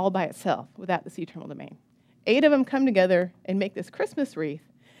domain all by itself without the C-terminal domain. 8 of them come together and make this Christmas wreath.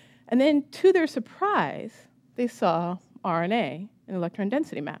 And then, to their surprise, they saw RNA in electron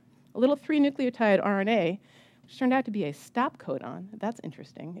density map, a little 3-nucleotide RNA, which turned out to be a stop codon. That's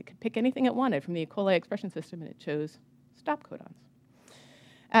interesting. It could pick anything it wanted from the E. coli expression system, and it chose stop codons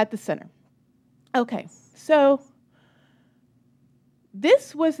at the center. Okay, so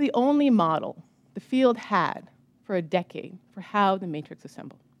this was the only model the field had for a decade for how the matrix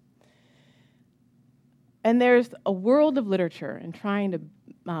assembled. And there's a world of literature in trying to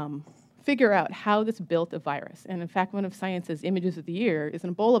figure out how this built a virus. And in fact, one of Science's images of the year is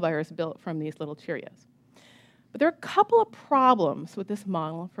an Ebola virus built from these little Cheerios. But there are a couple of problems with this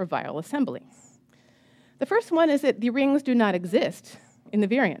model for viral assembly. The first one is that the rings do not exist in the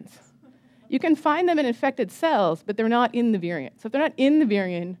virions. You can find them in infected cells, but they're not in the virion. So if they're not in the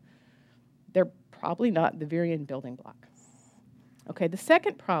virion, they're probably not the virion building block. Okay, the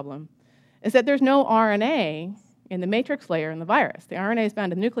second problem is that there's no RNA in the matrix layer in the virus. The RNA is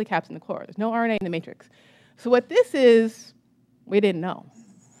bound to the nucleocapsid in the core. There's no RNA in the matrix. So what this is, we didn't know.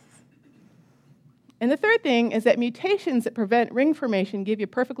 And the third thing is that mutations that prevent ring formation give you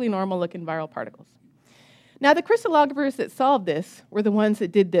perfectly normal-looking viral particles. Now, the crystallographers that solved this were the ones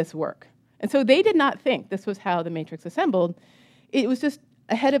that did this work. And so they did not think this was how the matrix assembled. It was just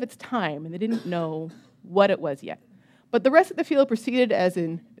ahead of its time, and they didn't know what it was yet. But the rest of the field proceeded as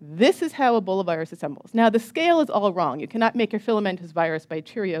in, this is how Ebola virus assembles. Now, the scale is all wrong. You cannot make your filamentous virus by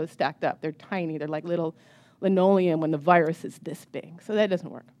Cheerios stacked up. They're tiny. They're like little linoleum when the virus is this big. So that doesn't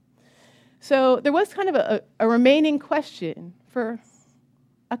work. So there was kind of a remaining question for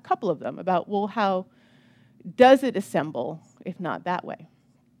a couple of them about, well, how does it assemble, if not that way?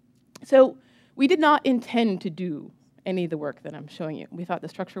 So we did not intend to do any of the work that I'm showing you. We thought the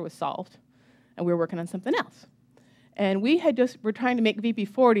structure was solved, and we were working on something else. And we were trying to make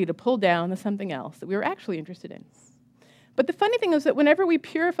VP40 to pull down to something else that we were actually interested in. But the funny thing is that whenever we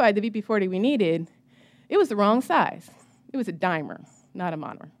purified the VP40 we needed, it was the wrong size. It was a dimer, not a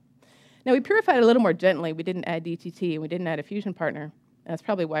monomer. Now, we purified it a little more gently. We didn't add DTT, and we didn't add a fusion partner. That's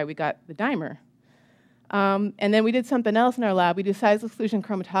probably why we got the dimer. And then we did something else in our lab. We do size exclusion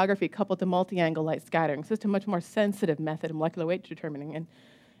chromatography coupled to multi-angle light scattering. So it's a much more sensitive method of molecular weight determining. And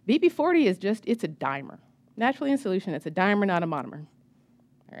VP40 is just, it's a dimer. Naturally in solution, it's a dimer, not a monomer.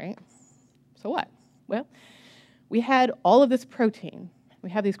 All right? So what? Well, we had all of this protein. We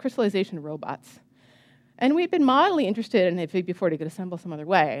have these crystallization robots. And we'd been mildly interested in if VP40 could assemble some other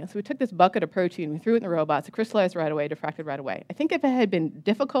way. So we took this bucket of protein, we threw it in the robots, it crystallized right away, diffracted right away. I think if it had been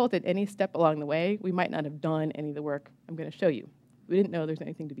difficult at any step along the way, we might not have done any of the work I'm going to show you. We didn't know there's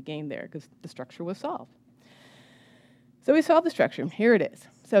anything to be gained there because the structure was solved. So we solved the structure. Here it is.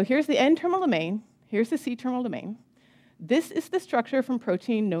 So here's the N-terminal domain. Here's the C-terminal domain. This is the structure from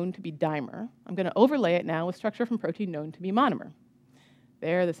protein known to be dimer. I'm going to overlay it now with structure from protein known to be monomer.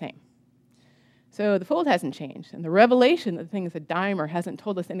 They're the same. So the fold hasn't changed, and the revelation that the thing is a dimer hasn't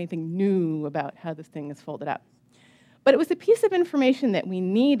told us anything new about how this thing is folded up. But it was a piece of information that we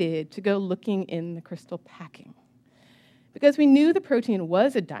needed to go looking in the crystal packing. Because we knew the protein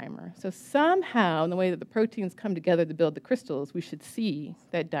was a dimer, so somehow in the way that the proteins come together to build the crystals, we should see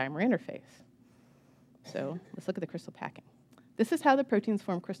that dimer interface. So let's look at the crystal packing. This is how the proteins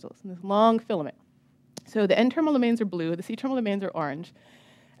form crystals, in this long filament. So the N-terminal domains are blue, the C-terminal domains are orange,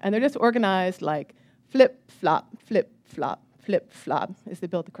 and they're just organized like flip, flop, flip, flop, flip, flop as they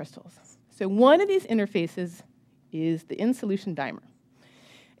build the crystals. So one of these interfaces is the in-solution dimer.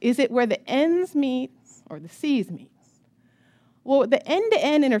 Is it where the N's meet or the C's meet? Well, the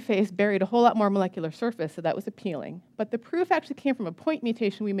end-to-end interface buried a whole lot more molecular surface, so that was appealing. But the proof actually came from a point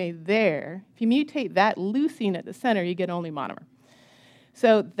mutation we made there. If you mutate that leucine at the center, you get only monomer.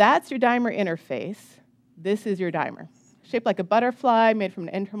 So that's your dimer interface. This is your dimer. Shaped like a butterfly, made from an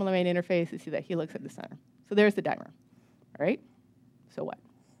N-terminal domain interface. You see that helix at the center. So there's the dimer. All right? So what?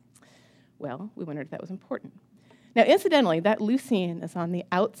 Well, we wondered if that was important. Now, incidentally, that leucine is on the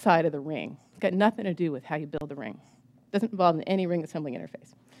outside of the ring. It's got nothing to do with how you build the ring. It doesn't involve in any ring assembling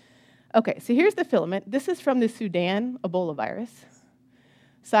interface. Okay, so here's the filament. This is from the Sudan Ebola virus.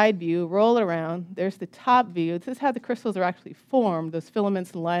 Side view, roll it around. There's the top view. This is how the crystals are actually formed. Those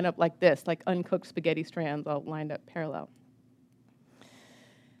filaments line up like this, like uncooked spaghetti strands all lined up parallel.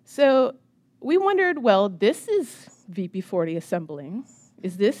 So we wondered, well, this is VP40 assembling.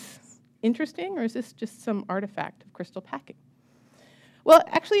 Is this interesting, or is this just some artifact of crystal packing? Well,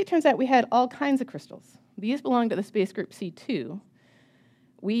 actually, it turns out we had all kinds of crystals. These belong to the space group C2.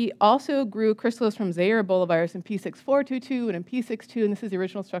 We also grew crystals from Zaire Ebola virus in P6422 and in P62, and this is the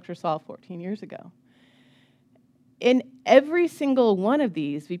original structure solved 14 years ago. In every single one of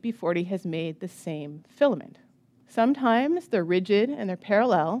these, VP40 has made the same filament. Sometimes they're rigid and they're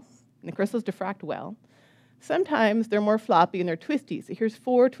parallel, and the crystals diffract well. Sometimes they're more floppy and they're twisty. So here's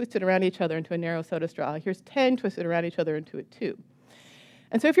 4 twisted around each other into a narrow soda straw. Here's 10 twisted around each other into a tube.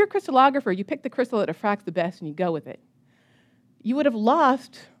 And so if you're a crystallographer, you pick the crystal that diffracts the best and you go with it. You would have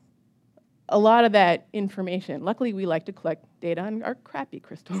lost a lot of that information. Luckily, we like to collect data on our crappy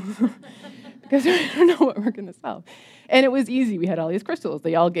crystals because we don't know what we're going to solve. And it was easy. We had all these crystals.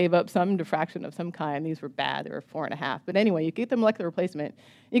 They all gave up some diffraction of some kind. These were bad. They were 4.5. But anyway, you get the molecular replacement.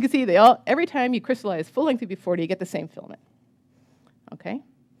 You can see they all, every time you crystallize full-length VP40, you get the same filament. Okay?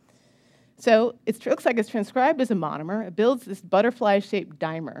 So it looks like it's transcribed as a monomer. It builds this butterfly-shaped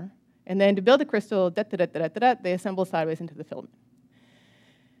dimer. And then to build a crystal, they assemble sideways into the filament.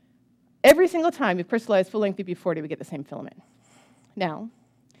 Every single time you crystallize full-length VP40, we get the same filament. Now,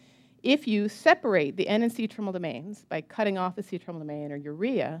 if you separate the N and C terminal domains by cutting off the C terminal domain or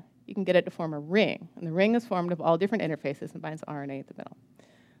urea, you can get it to form a ring. And the ring is formed of all different interfaces and binds RNA at the middle.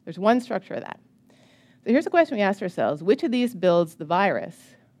 There's one structure of that. So here's a question we asked ourselves. Which of these builds the virus,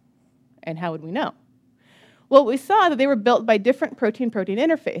 and how would we know? Well, we saw that they were built by different protein-protein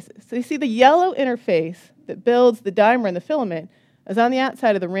interfaces. So you see the yellow interface that builds the dimer and the filament is on the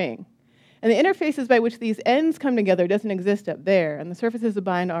outside of the ring. And the interfaces by which these ends come together doesn't exist up there, and the surfaces that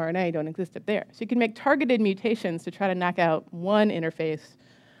bind RNA don't exist up there. So you can make targeted mutations to try to knock out one interface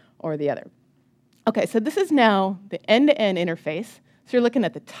or the other. Okay, so this is now the end-to-end interface. So you're looking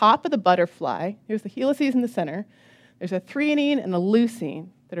at the top of the butterfly. Here's the helices in the center. There's a threonine and a leucine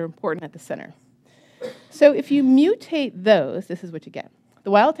that are important at the center. So if you mutate those, this is what you get.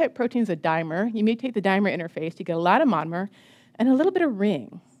 The wild-type protein is a dimer. You mutate the dimer interface, you get a lot of monomer and a little bit of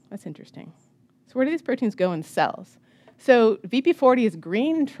ring. That's interesting. So where do these proteins go in cells? So VP40 is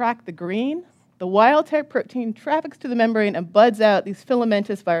green, track the green. The wild-type protein traffics to the membrane and buds out these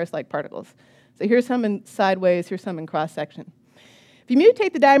filamentous virus-like particles. So here's some in sideways, here's some in cross-section. If you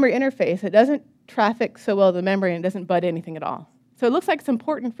mutate the dimer interface, it doesn't traffic so well to the membrane, it doesn't bud anything at all. So it looks like it's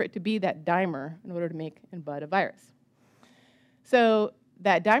important for it to be that dimer in order to make and bud a virus. So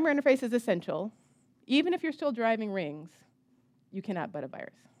that dimer interface is essential. Even if you're still driving rings, you cannot bud a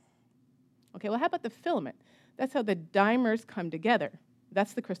virus. Okay, well, how about the filament? That's how the dimers come together.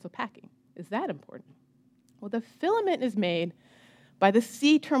 That's the crystal packing. Is that important? Well, the filament is made by the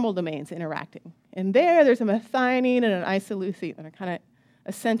C-terminal domains interacting. And there's a methionine and an isoleucine that are kind of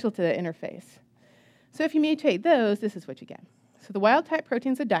essential to the interface. So if you mutate those, this is what you get. So the wild-type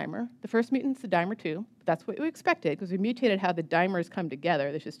protein's a dimer. The first mutant's a dimer too. That's what we expected, because we mutated how the dimers come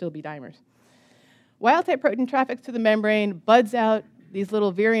together. They should still be dimers. Wild-type protein traffics to the membrane, buds out these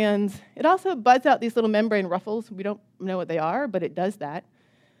little virions. It also buds out these little membrane ruffles. We don't know what they are, but it does that.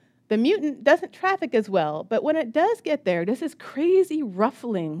 The mutant doesn't traffic as well, but when it does get there, it does this crazy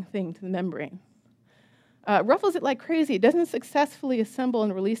ruffling thing to the membrane. Ruffles it like crazy. It doesn't successfully assemble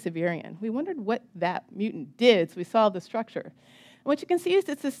and release a virion. We wondered what that mutant did, so we solved the structure. And what you can see is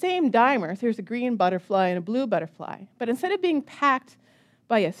it's the same dimer. So here's a green butterfly and a blue butterfly. But instead of being packed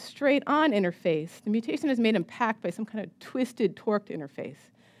by a straight-on interface, the mutation is made and packed by some kind of twisted, torqued interface.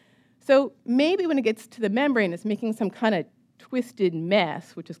 So maybe when it gets to the membrane, it's making some kind of twisted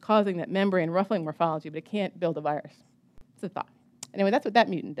mess, which is causing that membrane ruffling morphology, but it can't build a virus. It's a thought. Anyway, that's what that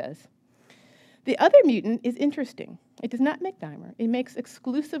mutant does. The other mutant is interesting. It does not make dimer. It makes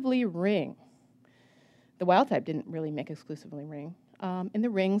exclusively ring. The wild type didn't really make exclusively ring, and the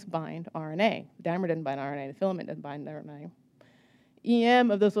rings bind RNA. The dimer doesn't bind RNA. The filament doesn't bind RNA.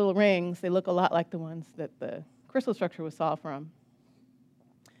 EM of those little rings, they look a lot like the ones that the crystal structure was solved from.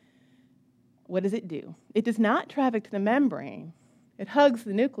 What does it do? It does not traffic to the membrane. It hugs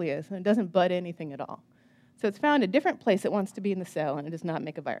the nucleus, and it doesn't bud anything at all. So it's found a different place it wants to be in the cell, and it does not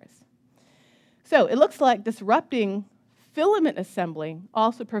make a virus. So it looks like disrupting filament assembly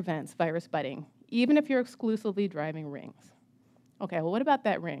also prevents virus budding, even if you're exclusively driving rings. Okay, well, what about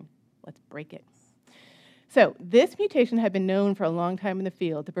that ring? Let's break it. So this mutation had been known for a long time in the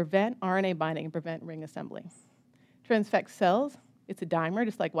field to prevent RNA binding and prevent ring assembly. Transfects cells. It's a dimer,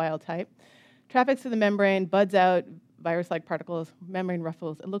 just like wild type. Traffics to the membrane, buds out virus-like particles, membrane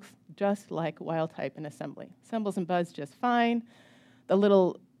ruffles. It looks just like wild type in assembly. Assembles and buds just fine. The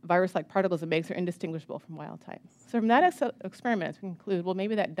little virus-like particles it makes are indistinguishable from wild type. So from that experiment, we conclude, well,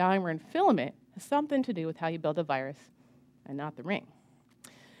 maybe that dimer and filament has something to do with how you build a virus and not the ring.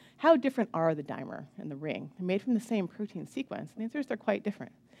 How different are the dimer and the ring? They're made from the same protein sequence. The answer is they're quite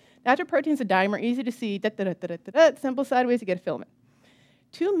different. Natural protein's a dimer, easy to see, simple sideways, you get a filament.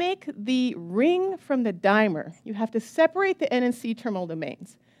 To make the ring from the dimer, you have to separate the N and C terminal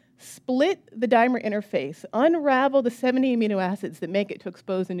domains, split the dimer interface, unravel the 70 amino acids that make it to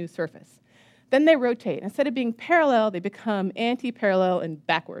expose a new surface. Then they rotate. Instead of being parallel, they become anti-parallel and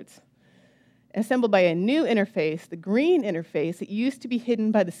backwards. Assembled by a new interface, the green interface that used to be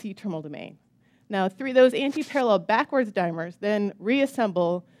hidden by the C terminal domain. Now, those anti-parallel backwards dimers then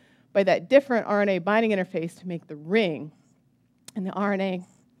reassemble by that different RNA binding interface to make the ring, and the RNA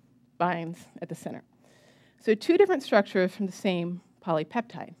binds at the center. So two different structures from the same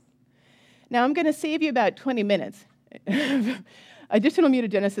polypeptide. Now, I'm going to save you about 20 minutes. Additional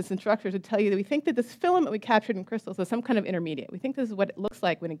mutagenesis and structures would tell you that we think that this filament we captured in crystals is some kind of intermediate. We think this is what it looks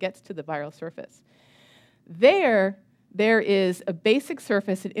like when it gets to the viral surface. There is a basic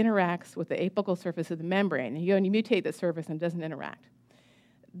surface that interacts with the apical surface of the membrane, and you mutate that surface and it doesn't interact.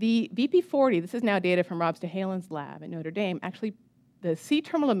 The BP40, this is now data from Rob Stahalen's lab at Notre Dame, actually the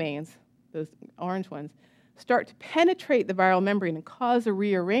C-terminal domains, those orange ones, start to penetrate the viral membrane and cause a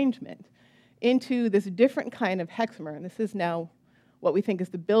rearrangement into this different kind of hexamer, and this is now what we think is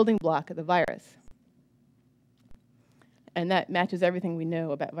the building block of the virus. And that matches everything we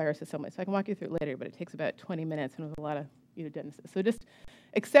know about virus assembly. So I can walk you through it later, but it takes about 20 minutes and with a lot of mutagenesis. So just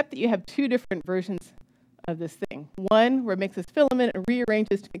accept that you have two different versions of this thing. One where it makes this filament and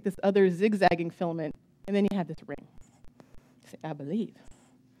rearranges to make this other zigzagging filament, and then you have this ring. Say, I believe.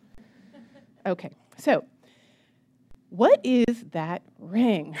 Okay, so what is that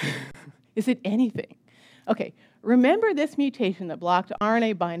ring? Is it anything? Okay, remember this mutation that blocked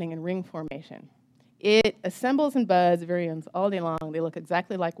RNA binding and ring formation. It assembles and buds virions all day long. They look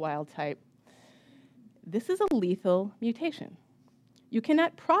exactly like wild type. This is a lethal mutation. You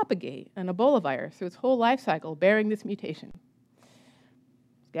cannot propagate an Ebola virus through its whole life cycle bearing this mutation.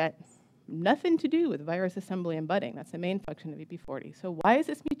 It's got nothing to do with virus assembly and budding. That's the main function of EP40. So why is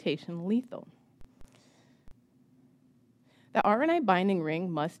this mutation lethal? The RNA binding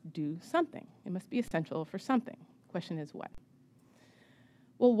ring must do something. It must be essential for something. The question is what?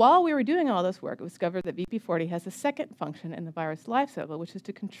 Well, while we were doing all this work, it was discovered that VP40 has a second function in the virus life cycle, which is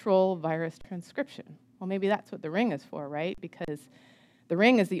to control virus transcription. Well, maybe that's what the ring is for, right? Because the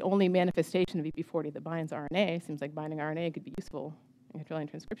ring is the only manifestation of VP40 that binds RNA. Seems like binding RNA could be useful in controlling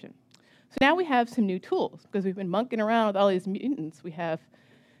transcription. So now we have some new tools, because we've been monkeying around with all these mutants. We have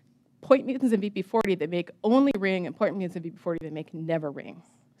point mutants in VP40 that make only ring and point mutants in VP40 that make never ring.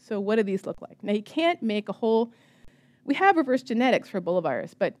 So what do these look like? Now, you can't make a whole We have reverse genetics for Ebola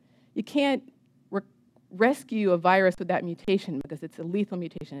virus, but you can't rescue a virus with that mutation because it's a lethal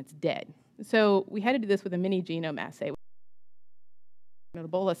mutation, it's dead. So we had to do this with a mini genome assay. An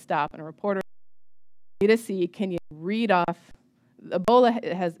Ebola stop and a reporter to see, can you read off,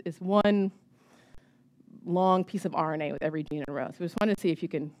 Ebola is one long piece of RNA with every gene in a row. So we just wanted to see if you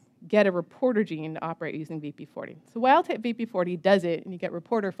can get a reporter gene to operate using VP40. So wild-type VP40 does it, and you get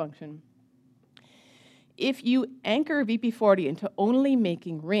reporter function. If you anchor VP40 into only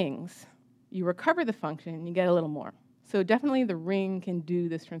making rings, you recover the function, and you get a little more. So definitely the ring can do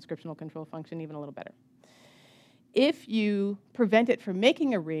this transcriptional control function even a little better. If you prevent it from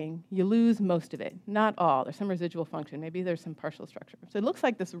making a ring, you lose most of it, not all. There's some residual function. Maybe there's some partial structure. So it looks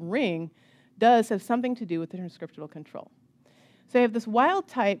like this ring does have something to do with the transcriptional control. So you have this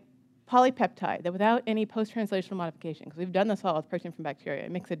wild-type polypeptide that without any post-translational modification, because we've done this all with protein from bacteria,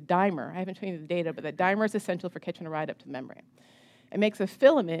 it makes a dimer. I haven't shown you the data, but that dimer is essential for catching a ride up to the membrane. It makes a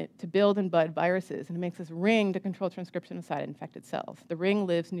filament to build and bud viruses, and it makes this ring to control transcription inside infected cells. The ring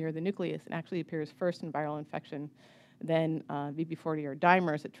lives near the nucleus and actually appears first in viral infection, then VP40 or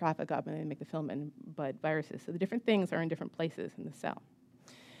dimers that traffic up and then make the filament and bud viruses. So the different things are in different places in the cell.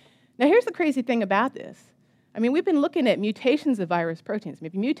 Now here's the crazy thing about this. I mean, we've been looking at mutations of virus proteins. I mean,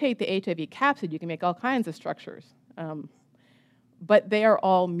 if you mutate the HIV capsid, you can make all kinds of structures. But they are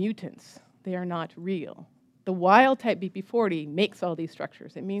all mutants. They are not real. The wild-type BP40 makes all these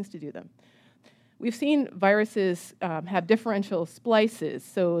structures. It means to do them. We've seen viruses have differential splices,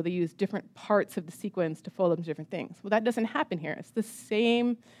 so they use different parts of the sequence to fold up into different things. Well, that doesn't happen here. It's the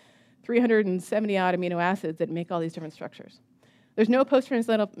same 370-odd amino acids that make all these different structures. There's no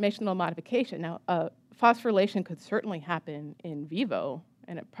post-translational modification. Now, phosphorylation could certainly happen in vivo,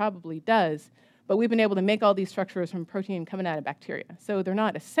 and it probably does, but we've been able to make all these structures from protein coming out of bacteria. So they're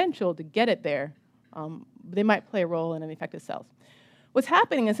not essential to get it there. They might play a role in infected cells. What's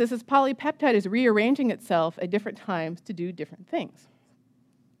happening is this polypeptide is rearranging itself at different times to do different things.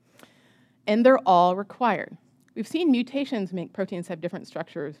 And they're all required. We've seen mutations make proteins have different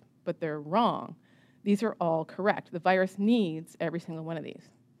structures, but they're wrong. These are all correct. The virus needs every single one of these.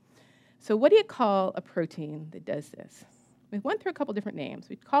 So what do you call a protein that does this? We went through a couple different names.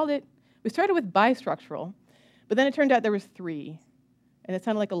 We started with bistructural, but then it turned out there was 3, and it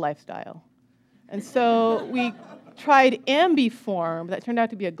sounded like a lifestyle. And so we tried ambiform, but that turned out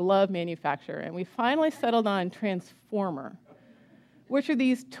to be a glove manufacturer, and we finally settled on transformer, which are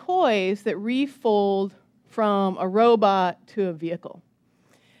these toys that refold from a robot to a vehicle.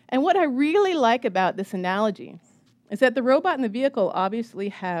 And what I really like about this analogy is that the robot and the vehicle obviously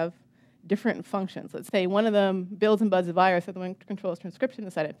have different functions. Let's say one of them builds and buds a virus, the other one controls transcription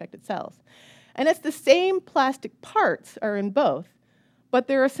inside infected cells. And it's the same plastic parts are in both, but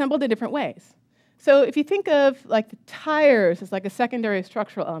they're assembled in different ways. So if you think of like the tires as like a secondary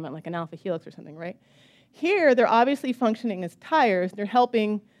structural element, like an alpha helix or something, right? Here, they're obviously functioning as tires. They're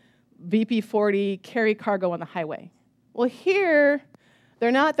helping VP40 carry cargo on the highway. Well, here, they're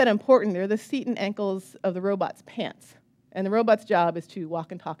not that important. They're the seat and ankles of the robot's pants. And the robot's job is to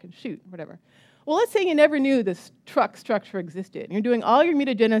walk and talk and shoot, whatever. Well, let's say you never knew this truck structure existed. And you're doing all your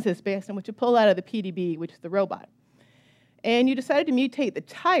mutagenesis based on what you pull out of the PDB, which is the robot. And you decided to mutate the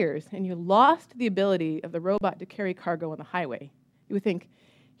tires, and you lost the ability of the robot to carry cargo on the highway. You would think,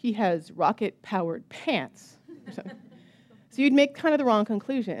 he has rocket-powered pants or something. So you'd make kind of the wrong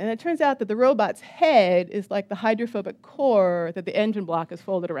conclusion. And it turns out that the robot's head is like the hydrophobic core that the engine block is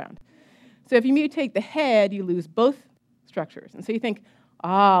folded around. So if you mutate the head, you lose both structures. And so you think,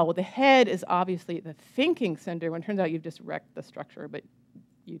 well, the head is obviously the thinking center, when it turns out you've just wrecked the structure, but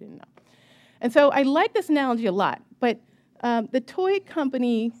you didn't know. And so I like this analogy a lot, but the toy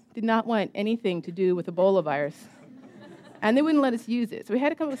company did not want anything to do with Ebola virus, and they wouldn't let us use it. So we had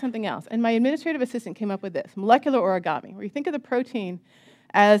to come up with something else. And my administrative assistant came up with this, molecular origami, where you think of the protein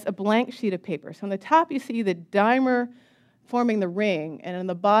as a blank sheet of paper. So on the top, you see the dimer forming the ring, and on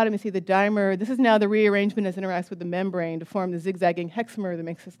the bottom, you see the dimer. This is now the rearrangement as it interacts with the membrane to form the zigzagging hexamer that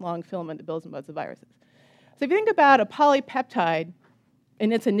makes this long filament that builds and buds the viruses. So if you think about a polypeptide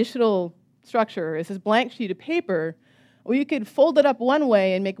in its initial structure as this blank sheet of paper, well, you could fold it up one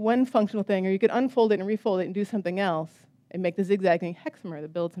way and make one functional thing, or you could unfold it and refold it and do something else and make the zigzagging hexamer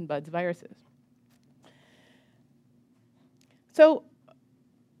that builds and buds viruses. So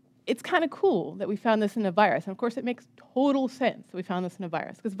it's kind of cool that we found this in a virus. And of course, it makes total sense that we found this in a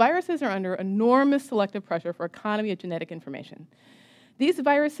virus, because viruses are under enormous selective pressure for economy of genetic information. These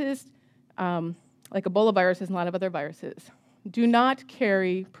viruses, like Ebola viruses and a lot of other viruses, do not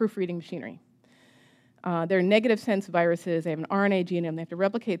carry proofreading machinery. They're negative sense viruses. They have an RNA genome. They have to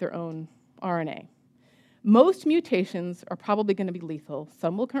replicate their own RNA. Most mutations are probably going to be lethal.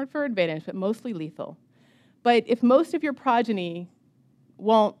 Some will confer advantage, but mostly lethal. But if most of your progeny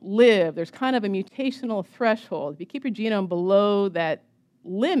won't live, there's kind of a mutational threshold. If you keep your genome below that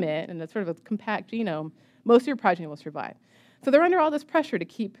limit, and it's sort of a compact genome, most of your progeny will survive. So they're under all this pressure to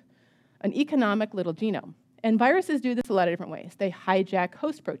keep an economic little genome. And viruses do this a lot of different ways. They hijack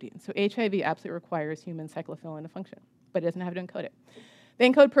host proteins. So HIV absolutely requires human cyclophilin to function, but it doesn't have to encode it. They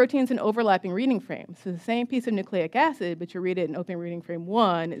encode proteins in overlapping reading frames. So the same piece of nucleic acid, but you read it in open reading frame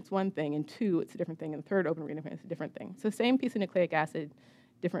 1, it's one thing, and 2, it's a different thing, and 3rd open reading frame is a different thing. So same piece of nucleic acid,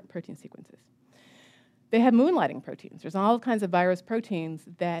 different protein sequences. They have moonlighting proteins. There's all kinds of virus proteins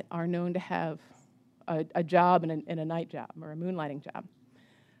that are known to have a job and a night job, or a moonlighting job.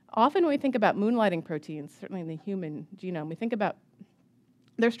 Often when we think about moonlighting proteins, certainly in the human genome, we think about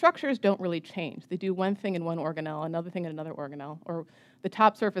their structures don't really change. They do one thing in one organelle, another thing in another organelle, or the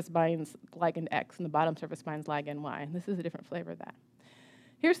top surface binds ligand X and the bottom surface binds ligand Y. And this is a different flavor of that.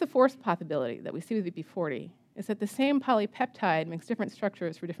 Here's the fourth possibility that we see with BP40, is that the same polypeptide makes different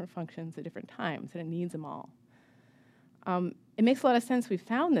structures for different functions at different times, and it needs them all. It makes a lot of sense we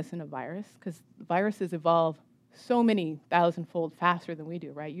found this in a virus, because viruses evolve so many thousand-fold faster than we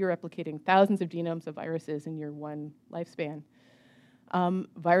do, right? You're replicating thousands of genomes of viruses in your one lifespan.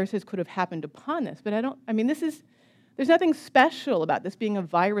 Viruses could have happened upon this, but there's nothing special about this being a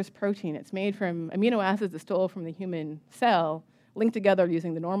virus protein. It's made from amino acids that stole from the human cell, linked together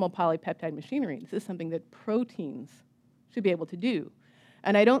using the normal polypeptide machinery. This is something that proteins should be able to do.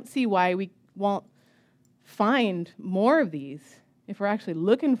 And I don't see why we won't find more of these if we're actually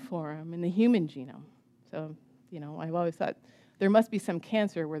looking for them in the human genome. So, I've always thought there must be some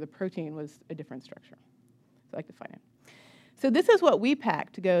cancer where the protein was a different structure. So I'd like to find it. So this is what we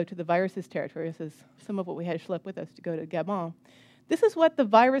packed to go to the virus's territory. This is some of what we had to schlep with us to go to Gabon. This is what the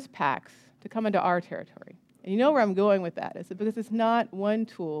virus packs to come into our territory. And you know where I'm going with that, is that because it's not one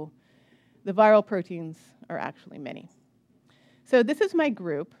tool, the viral proteins are actually many. So this is my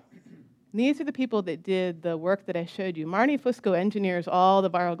group. These are the people that did the work that I showed you. Marnie Fusco engineers all the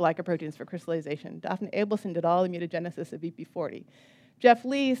viral glycoproteins for crystallization. Daphne Abelson did all the mutagenesis of BP40. Jeff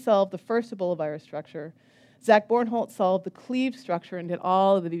Lee solved the first Ebola virus structure. Zach Bornholt solved the cleaved structure and did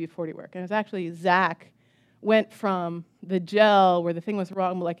all of the BP40 work. And it was actually Zach went from the gel where the thing was the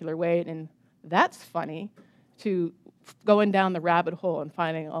wrong molecular weight, and that's funny, to going down the rabbit hole and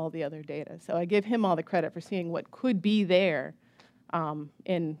finding all the other data. So I give him all the credit for seeing what could be there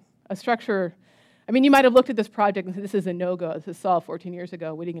in a structure. I mean, you might have looked at this project and said, this is a no-go. This was solved 14 years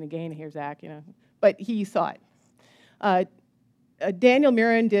ago. What are you going to gain here, Zach? But he saw it. Daniel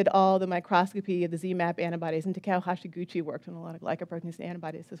Mirren did all the microscopy of the ZMAP antibodies, and Takao Hashiguchi worked on a lot of glycoproteins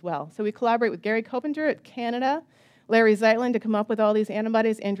antibodies as well. So we collaborate with Gary Kopinger at Canada, Larry Zeitlin to come up with all these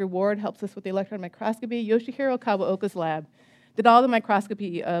antibodies. Andrew Ward helps us with the electron microscopy. Yoshihiro Kawaoka's lab did all the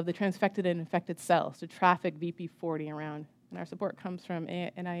microscopy of the transfected and infected cells to traffic BP40 around. And our support comes from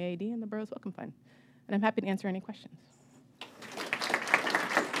NIAID and the Burroughs Wellcome Fund. And I'm happy to answer any questions.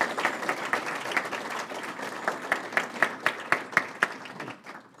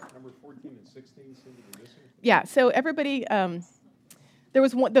 Number 14 and 16 seem to be missing. Yeah, so everybody, there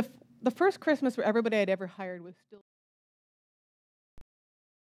was one, the first Christmas where everybody I'd ever hired was still